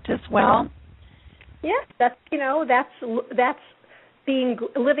aspect as well? Yes, that's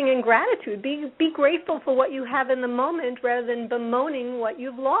living in gratitude. Be grateful for what you have in the moment rather than bemoaning what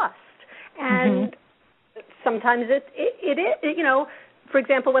you've lost. And sometimes it is, for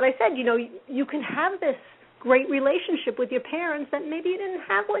example, what I said, you can have this great relationship with your parents that maybe you didn't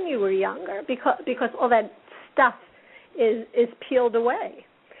have when you were younger because all that stuff is peeled away.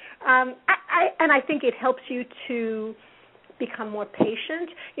 I think it helps you to become more patient.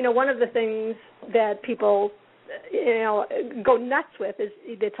 One of the things that people, go nuts with is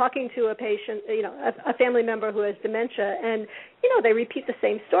they're talking to a patient, a family member who has dementia, and, they repeat the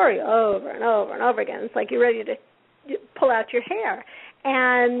same story over and over and over again. It's like you're ready to pull out your hair.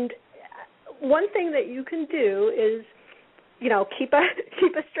 And one thing that you can do is, keep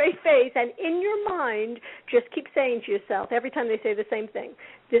a straight face, and in your mind, just keep saying to yourself every time they say the same thing,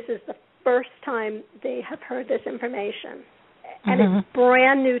 this is the first time they have heard this information, and it's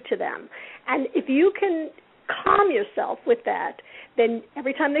brand new to them. And if you can calm yourself with that, then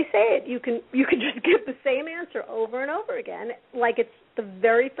every time they say it, you can just give the same answer over and over again, like it's the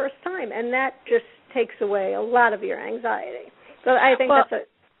very first time, and that just takes away a lot of your anxiety. So I think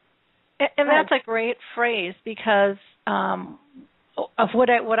that's a great phrase because of what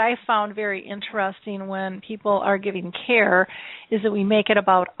I found very interesting when people are giving care is that we make it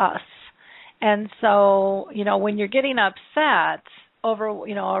about us. And so, when you're getting upset over,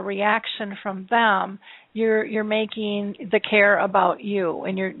 a reaction from them, you're making the care about you,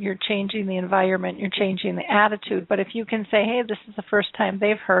 and you're changing the environment, you're changing the attitude. But if you can say, hey, this is the first time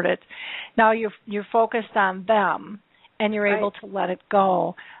they've heard it, now you're focused on them, and you're able to let it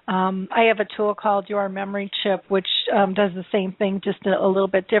go. I have a tool called Your Memory Chip, which does the same thing, just a little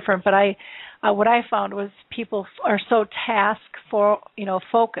bit different. But what I found was people are so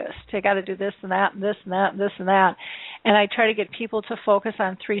focused. They got to do this and that and this and that and this and that. And I try to get people to focus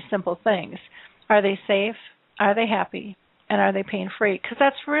on three simple things. Are they safe? Are they happy? And are they pain-free? Because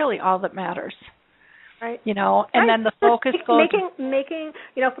that's really all that matters. Right. And then the focus goes... Making,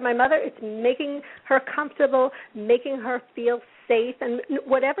 for my mother, it's making her comfortable, making her feel safe, and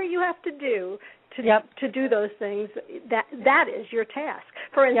whatever you have to do to do those things, that is your task.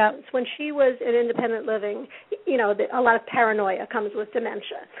 For instance, when she was in independent living, a lot of paranoia comes with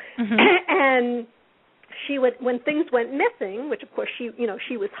dementia. And she would, when things went missing, which of course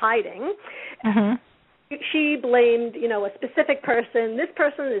she was hiding, she blamed, a specific person. This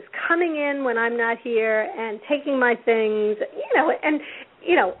person is coming in when I'm not here and taking my things,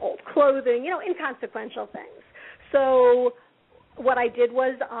 old clothing, inconsequential things. So what I did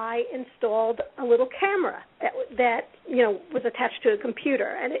was I installed a little camera that was attached to a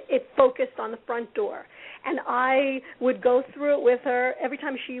computer, and it focused on the front door. And I would go through it with her. Every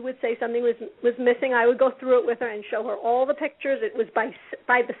time she would say something was missing, I would go through it with her and show her all the pictures. It was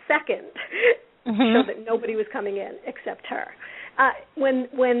by the second, so that nobody was coming in except her.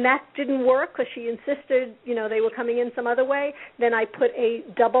 When that didn't work, because she insisted, they were coming in some other way, then I put a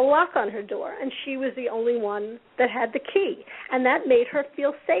double lock on her door, and she was the only one that had the key. And that made her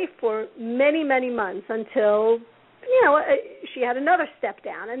feel safe for many, many months until, she had another step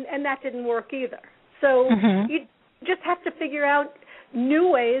down, and that didn't work either. So you just have to figure out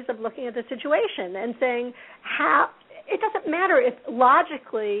new ways of looking at the situation and saying how it doesn't matter if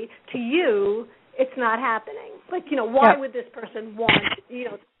logically to you it's not happening. Like, why would this person want,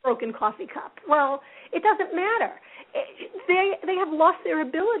 broken coffee cup? Well, it doesn't matter. They have lost their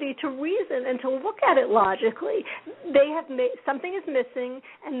ability to reason and to look at it logically. They have made something is missing,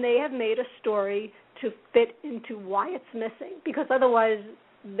 and they have made a story to fit into why it's missing. Because otherwise,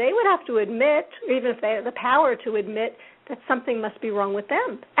 they would have to admit, even if they have the power to admit, that something must be wrong with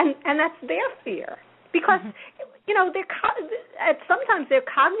them, and that's their fear. Because sometimes they're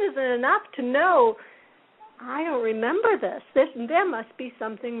cognizant enough to know I don't remember this. There must be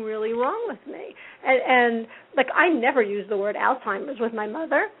something really wrong with me. And like, I never use the word Alzheimer's with my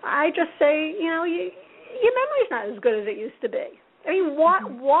mother. I just say, your memory's not as good as it used to be. I mean,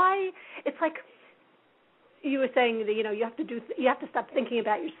 why? It's like you were saying that, you have to stop thinking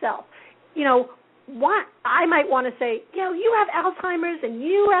about yourself. What I might want to say, you have Alzheimer's and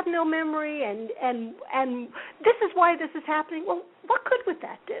you have no memory, and this is why this is happening. Well, what good would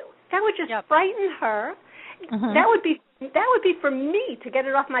that do? That would just frighten her. Mm-hmm. That would be for me to get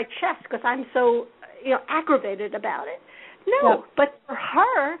it off my chest because I'm so aggravated about it. No, but for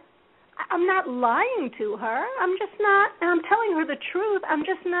her, I'm not lying to her. I'm just not. I'm telling her the truth. I'm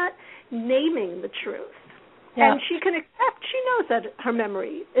just not naming the truth. And she can accept. She knows that her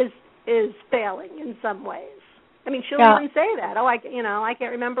memory is failing in some ways. I mean, she'll even say that. Oh, I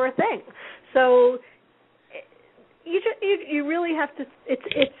can't remember a thing. So you really have to.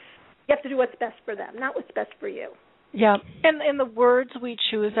 You have to do what's best for them, not what's best for you. Yeah, and the words we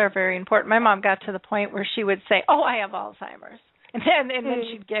choose are very important. My mom got to the point where she would say, "Oh, I have Alzheimer's," and then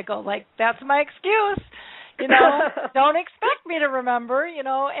she'd giggle like, "That's my excuse." Don't expect me to remember.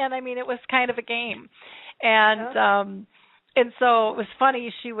 And I mean, it was kind of a game, and so it was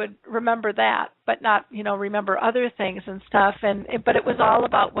funny. She would remember that, but not, remember other things and stuff. But it was all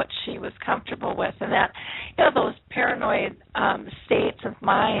about what she was comfortable with, and that, those paranoid states of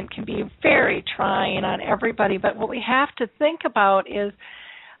mind can be very trying on everybody. But what we have to think about is,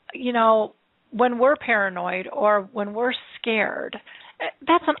 when we're paranoid or when we're scared,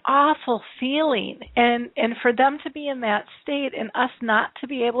 that's an awful feeling, and for them to be in that state and us not to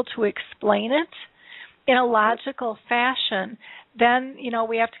be able to explain it in a logical fashion, then,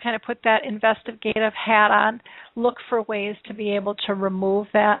 we have to kind of put that investigative hat on, look for ways to be able to remove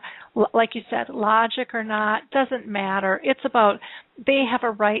that. Like you said, logic or not, doesn't matter. It's about they have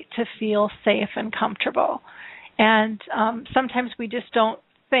a right to feel safe and comfortable. And sometimes we just don't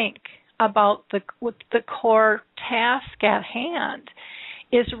think about what the core task at hand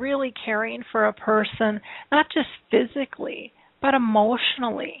is, really caring for a person, not just physically, but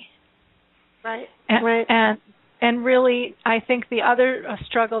emotionally. Right. And really, I think the other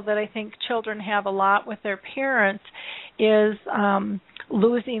struggle that I think children have a lot with their parents is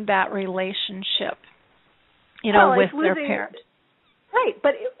losing that relationship, with their parents. Right,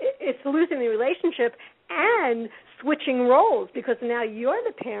 but it's losing the relationship and switching roles, because now you're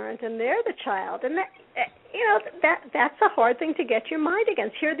the parent and they're the child, and that's a hard thing to get your mind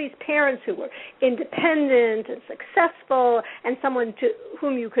against. Here are these parents who were independent and successful, and someone to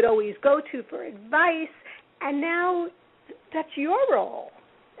whom you could always go to for advice, and now that's your role.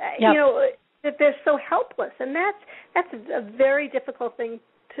 That they're so helpless, and that's a very difficult thing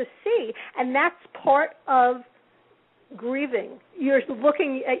to see, and that's part of grieving. You're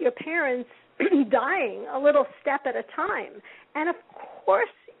looking at your parents dying a little step at a time, and of course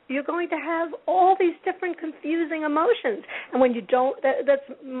you're going to have all these different confusing emotions, and when you don't, that's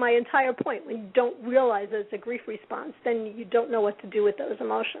my entire point, when you don't realize it's a grief response, then you don't know what to do with those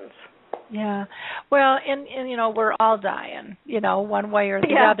emotions. Yeah. Well, and we're all dying, one way or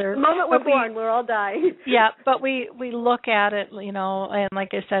the other. The moment we're born, we're all dying. Yeah, but we look at it, and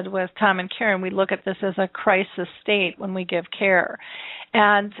like I said with Tom and Karen, we look at this as a crisis state when we give care.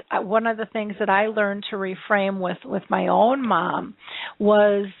 And one of the things that I learned to reframe with my own mom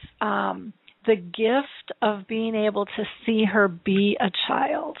was the gift of being able to see her be a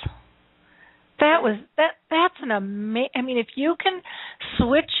child. That's an amazing. I mean, if you can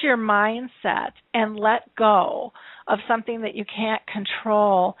switch your mindset and let go of something that you can't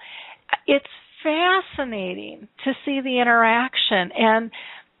control, it's fascinating to see the interaction, and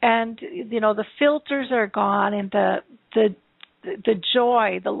the filters are gone, and the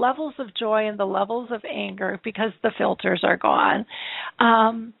joy, the levels of joy and the levels of anger, because the filters are gone.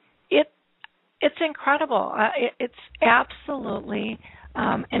 It's incredible. It's absolutely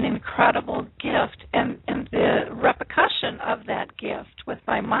an incredible gift, and the repercussion of that gift with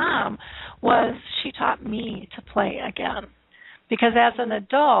my mom was she taught me to play again, because as an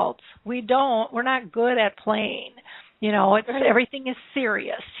adult we're not good at playing. Everything is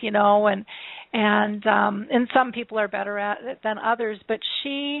serious, and some people are better at it than others, but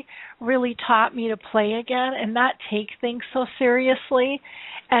she really taught me to play again and not take things so seriously.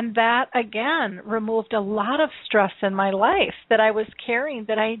 And that, again, removed a lot of stress in my life that I was carrying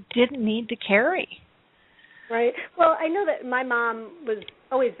that I didn't need to carry. Right. Well, I know that my mom was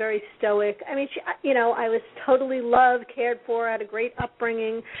always very stoic. I mean, I was totally loved, cared for, had a great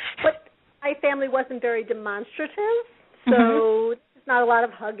upbringing, but my family wasn't very demonstrative, so there's not a lot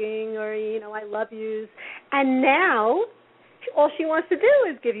of hugging or, I love yous. And now, all she wants to do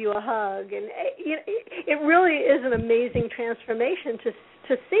is give you a hug, and it really is an amazing transformation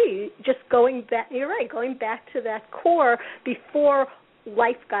to see. Just going back, you're right, going back to that core before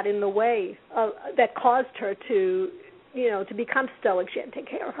life got in the way that caused her to become stoic. She had to take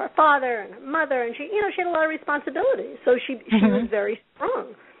care of her father and her mother, and she had a lot of responsibilities. So she was very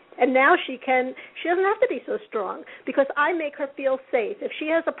strong. And now she doesn't have to be so strong because I make her feel safe. If she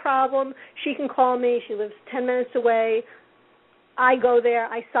has a problem, she can call me. She lives 10 minutes away. I go there.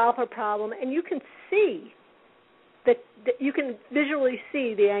 I solve her problem. And you can see that you can visually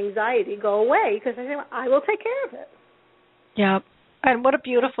see the anxiety go away because I say, well, I will take care of it. Yeah. And what a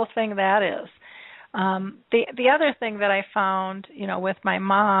beautiful thing that is. The other thing that I found, with my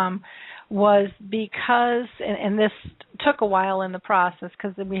mom was because, and this took a while in the process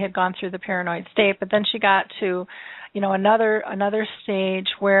because we had gone through the paranoid state, but then she got to, another stage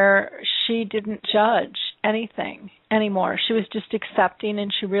where she didn't judge anything anymore. She was just accepting,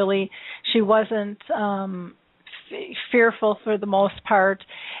 and she wasn't fearful for the most part,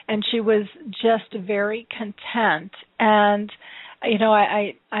 and she was just very content. And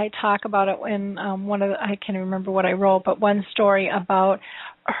I talk about it in I can't remember what I wrote, but one story about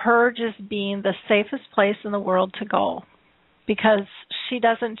her just being the safest place in the world to go because she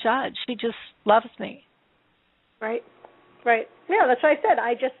doesn't judge. She just loves me. Right. Yeah, that's what I said.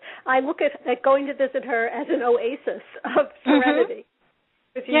 I look at going to visit her as an oasis of serenity.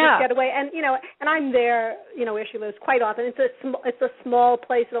 If you just get away, and and I'm there, where she lives quite often. It's a small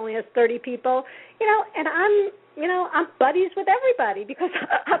place. It only has 30 people, and I'm buddies with everybody because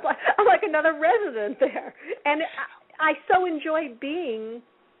I'm like another resident there, and I so enjoy being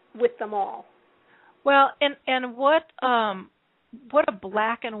with them all. Well, and what a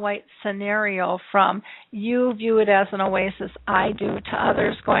black and white scenario from you view it as an oasis, I do, to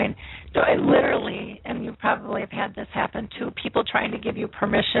others going, do I literally, and you probably have had this happen too, people trying to give you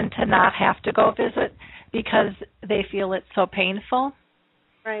permission to not have to go visit because they feel it's so painful.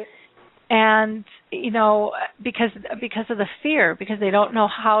 Right. And, because of the fear, because they don't know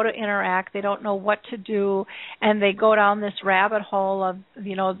how to interact, they don't know what to do, and they go down this rabbit hole of,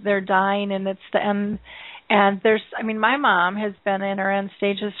 they're dying and it's the end. And my mom has been in her end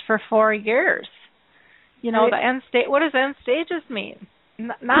stages for 4 years. Right. The end stage, what does end stages mean?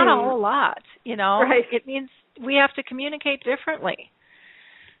 Not a whole lot, Right. It means we have to communicate differently,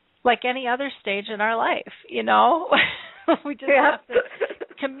 like any other stage in our life, We just have to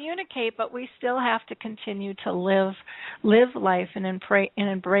communicate, but we still have to continue to live life and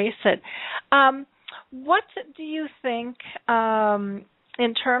embrace it. What do you think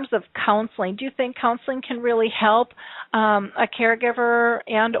in terms of counseling? Do you think counseling can really help a caregiver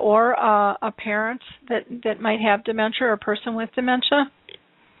and or a parent that might have dementia or a person with dementia?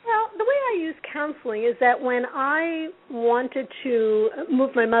 Well, the way I use counseling is that when I wanted to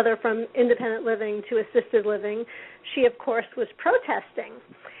move my mother from independent living to assisted living, she, of course, was protesting.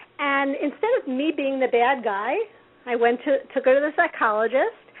 And instead of me being the bad guy, I took her to the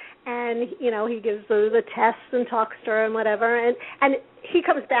psychologist, and, he gives her the tests and talks to her and whatever, and he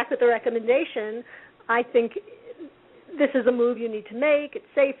comes back with a recommendation. I think this is a move you need to make, it's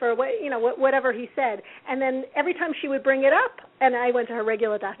safer, whatever he said. And then every time she would bring it up, and I went to her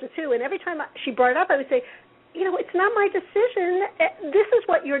regular doctor too, and every time she brought it up, I would say, it's not my decision. This is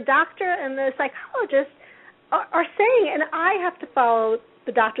what your doctor and the psychologist are saying, and I have to follow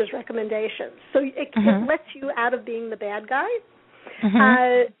the doctor's recommendations. So it lets you out of being the bad guy.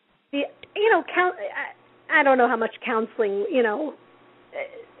 I don't know how much counseling,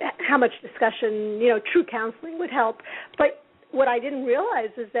 how much discussion, true counseling would help. But what I didn't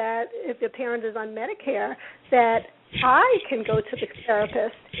realize is that if the parent is on Medicare, that I can go to the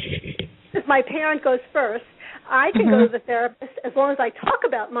therapist. If my parent goes first, I can go to the therapist as long as I talk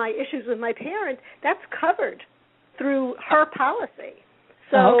about my issues with my parent. That's covered through her policy.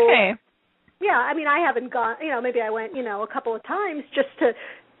 So, okay. Yeah, I haven't gone, maybe I went, a couple of times just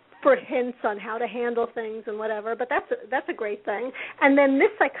for hints on how to handle things and whatever, but that's a great thing. And then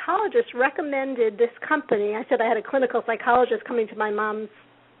this psychologist recommended this company. I said I had a clinical psychologist coming to my mom's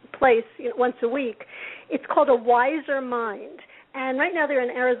place once a week. It's called A Wiser Mind. And right now they're in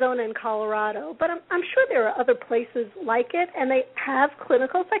Arizona and Colorado, but I'm sure there are other places like it, and they have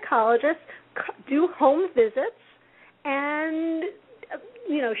clinical psychologists do home visits, and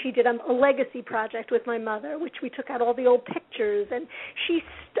she did a legacy project with my mother, which we took out all the old pictures, and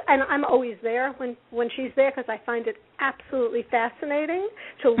and I'm always there when she's there because I find it absolutely fascinating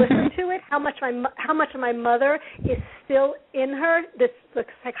to listen to it. How much of my mother is still in her. The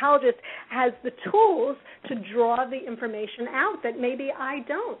psychologist has the tools to draw the information out that maybe I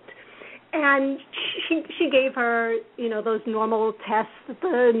don't. and she gave her, those normal tests that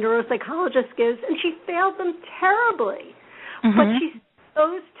the neuropsychologist gives, and she failed them terribly. Mm-hmm. But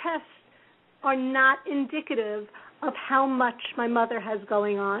those tests are not indicative of how much my mother has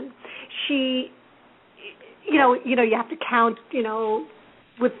going on. She, you have to count,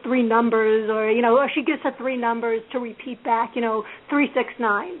 with 3 numbers, or she gives her 3 numbers to repeat back, 3, 6,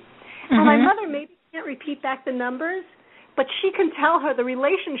 9. Mm-hmm. And my mother maybe can't repeat back the numbers, but she can tell her the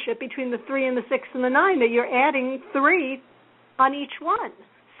relationship between the 3 and the 6 and the 9, that you're adding 3 on each one.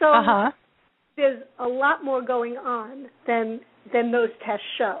 So there's a lot more going on than those tests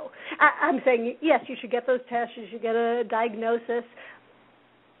show. I'm saying, yes, you should get those tests, you should get a diagnosis,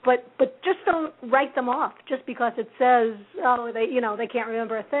 but just don't write them off just because it says, they can't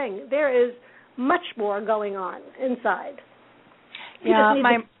remember a thing. There is much more going on inside. You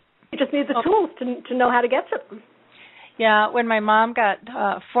just need the tools to know how to get to them. Yeah, when my mom got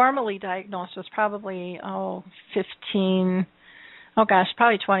formally diagnosed, it was probably,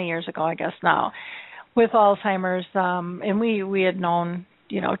 probably 20 years ago, I guess now, with Alzheimer's, and we had known,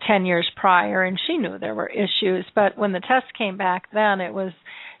 10 years prior, and she knew there were issues, but when the test came back then, it was,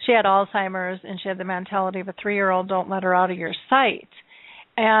 she had Alzheimer's, and she had the mentality of a 3-year-old, don't let her out of your sight.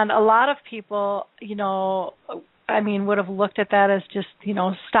 And a lot of people, would have looked at that as just,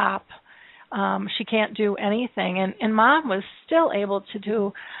 stop. She can't do anything. And Mom was still able to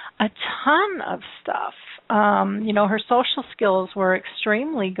do a ton of stuff. Her social skills were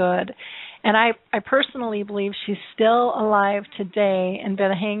extremely good. And I personally believe she's still alive today and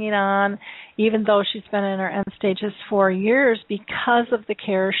been hanging on, even though she's been in her end stages for years, because of the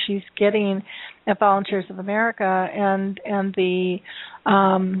care she's getting at Volunteers of America and the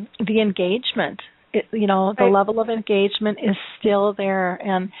engagement. The level of engagement is still there.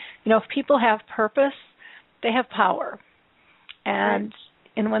 And, if people have purpose, they have power. And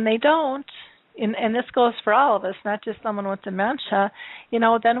when they don't, and this goes for all of us, not just someone with dementia,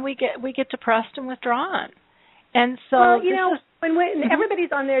 then we get depressed and withdrawn. And so, when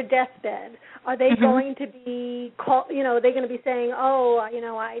everybody's on their deathbed, are they going to be they're going to be saying,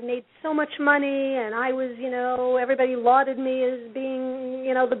 I made so much money, and I was, everybody lauded me as being,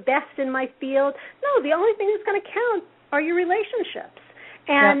 the best in my field. No, the only thing that's going to count are your relationships.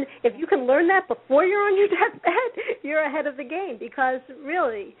 And if you can learn that before you're on your deathbed, you're ahead of the game, because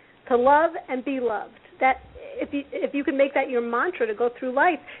really, to love and be loved, that if you can make that your mantra to go through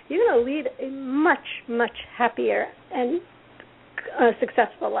life, you're going to lead a much, much happier and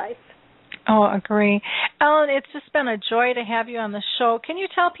successful life. Oh, agree. Ellen, it's just been a joy to have you on the show. Can you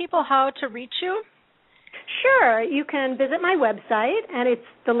tell people how to reach you? Sure. You can visit my website, and it's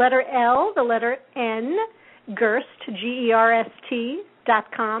the letter L, the letter N, Gerst,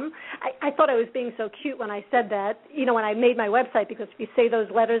 GERST.com. I thought I was being so cute when I said that, when I made my website, because if you say those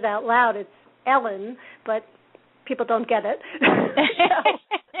letters out loud, it's Ellen, but people don't get it. So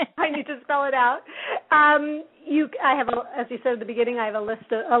I need to spell it out. I have, as you said at the beginning, I have a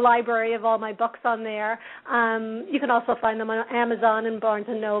library of all my books on there. You can also find them on Amazon and Barnes &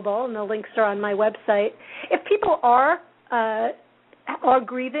 Noble, and the links are on my website. If people are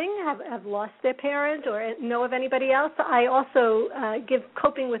grieving, have lost their parent, or know of anybody else, I also give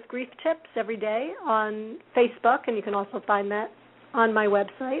coping with grief tips every day on Facebook, and you can also find that on my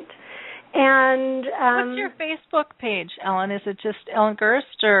website. And what's your Facebook page, Ellen? Is it just Ellen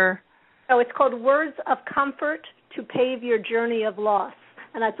Gerst, or? Oh, it's called Words of Comfort to Pave Your Journey of Loss,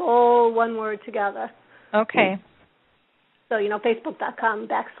 and that's all one word together. Okay. So, Facebook.com/.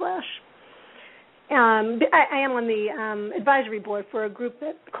 I am on the advisory board for a group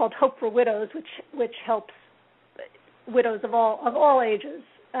called Hope for Widows, which helps widows of all ages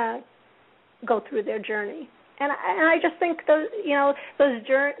go through their journey. And I just think those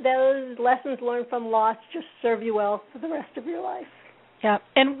lessons learned from loss just serve you well for the rest of your life. Yeah.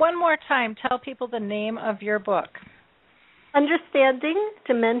 And one more time, tell people the name of your book. Understanding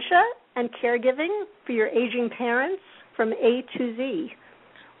Dementia and Caregiving for Your Aging Parents from A to Z.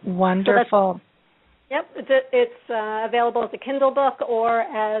 Wonderful. So it's available as a Kindle book or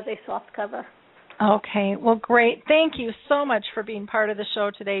as a soft cover. Okay, well, great. Thank you so much for being part of the show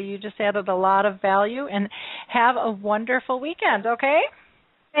today. You just added a lot of value, and have a wonderful weekend, okay?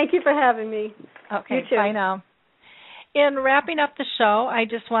 Thank you for having me. Okay, you too. Bye now. In wrapping up the show, I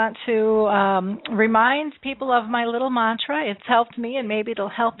just want to remind people of my little mantra. It's helped me, and maybe it'll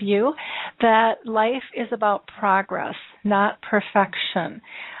help you, that life is about progress, not perfection.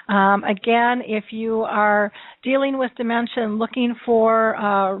 Again, if you are dealing with dementia and looking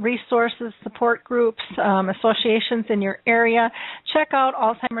for resources, support groups, associations in your area, check out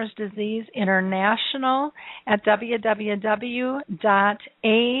Alzheimer's Disease International at www.alz.co.uk,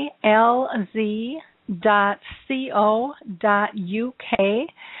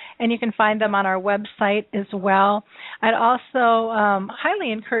 and you can find them on our website as well. I'd also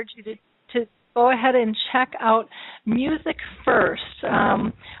highly encourage you to go ahead and check out Music First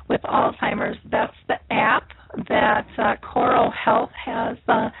with Alzheimer's. That's the app that Coro Health has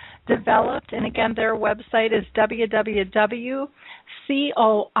developed. And again, their website is www.coro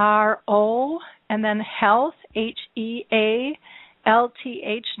and then health, HEALTH.com.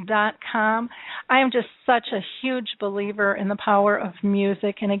 I am just such a huge believer in the power of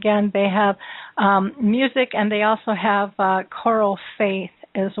music. And again, they have music, and they also have Choral Faith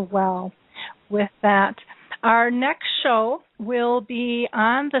as well. With that, our next show will be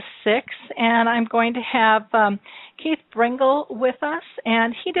on the 6th, and I'm going to have Keith Bringle with us,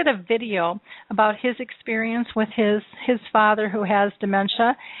 and he did a video about his experience with his father who has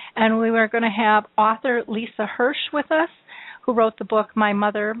dementia, and we were going to have author Lisa Hirsch with us, who wrote the book My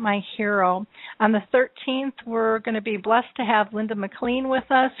Mother, My Hero. On the 13th, we're going to be blessed to have Linda McLean with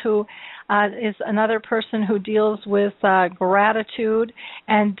us, who is another person who deals with gratitude,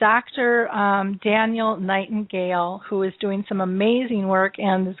 and Dr. Daniel Nightingale, who is doing some amazing work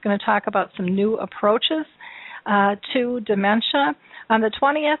and is going to talk about some new approaches to dementia. On the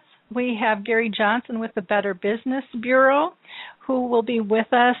 20th, we have Gary Johnson with the Better Business Bureau, who will be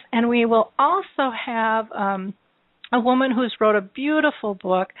with us, and we will also have a woman who's wrote a beautiful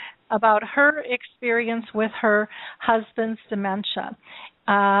book about her experience with her husband's dementia.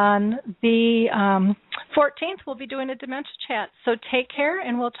 On the 14th, we'll be doing a dementia chat. So take care,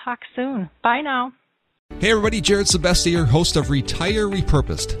 and we'll talk soon. Bye now. Hey everybody, Jared Sebestier, host of Retire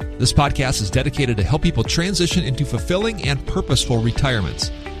Repurposed. This podcast is dedicated to help people transition into fulfilling and purposeful retirements.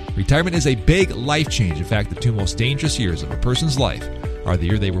 Retirement is a big life change. In fact, the two most dangerous years of a person's life are the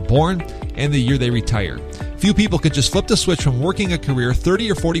year they were born and the year they retire. Few people could just flip the switch from working a career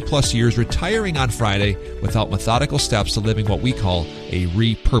 30 or 40 plus years, retiring on Friday without methodical steps to living what we call a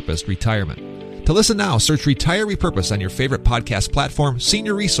repurposed retirement. To listen now, search Retire Repurposed on your favorite podcast platform,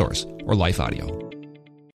 Senior Resource, or Life Audio.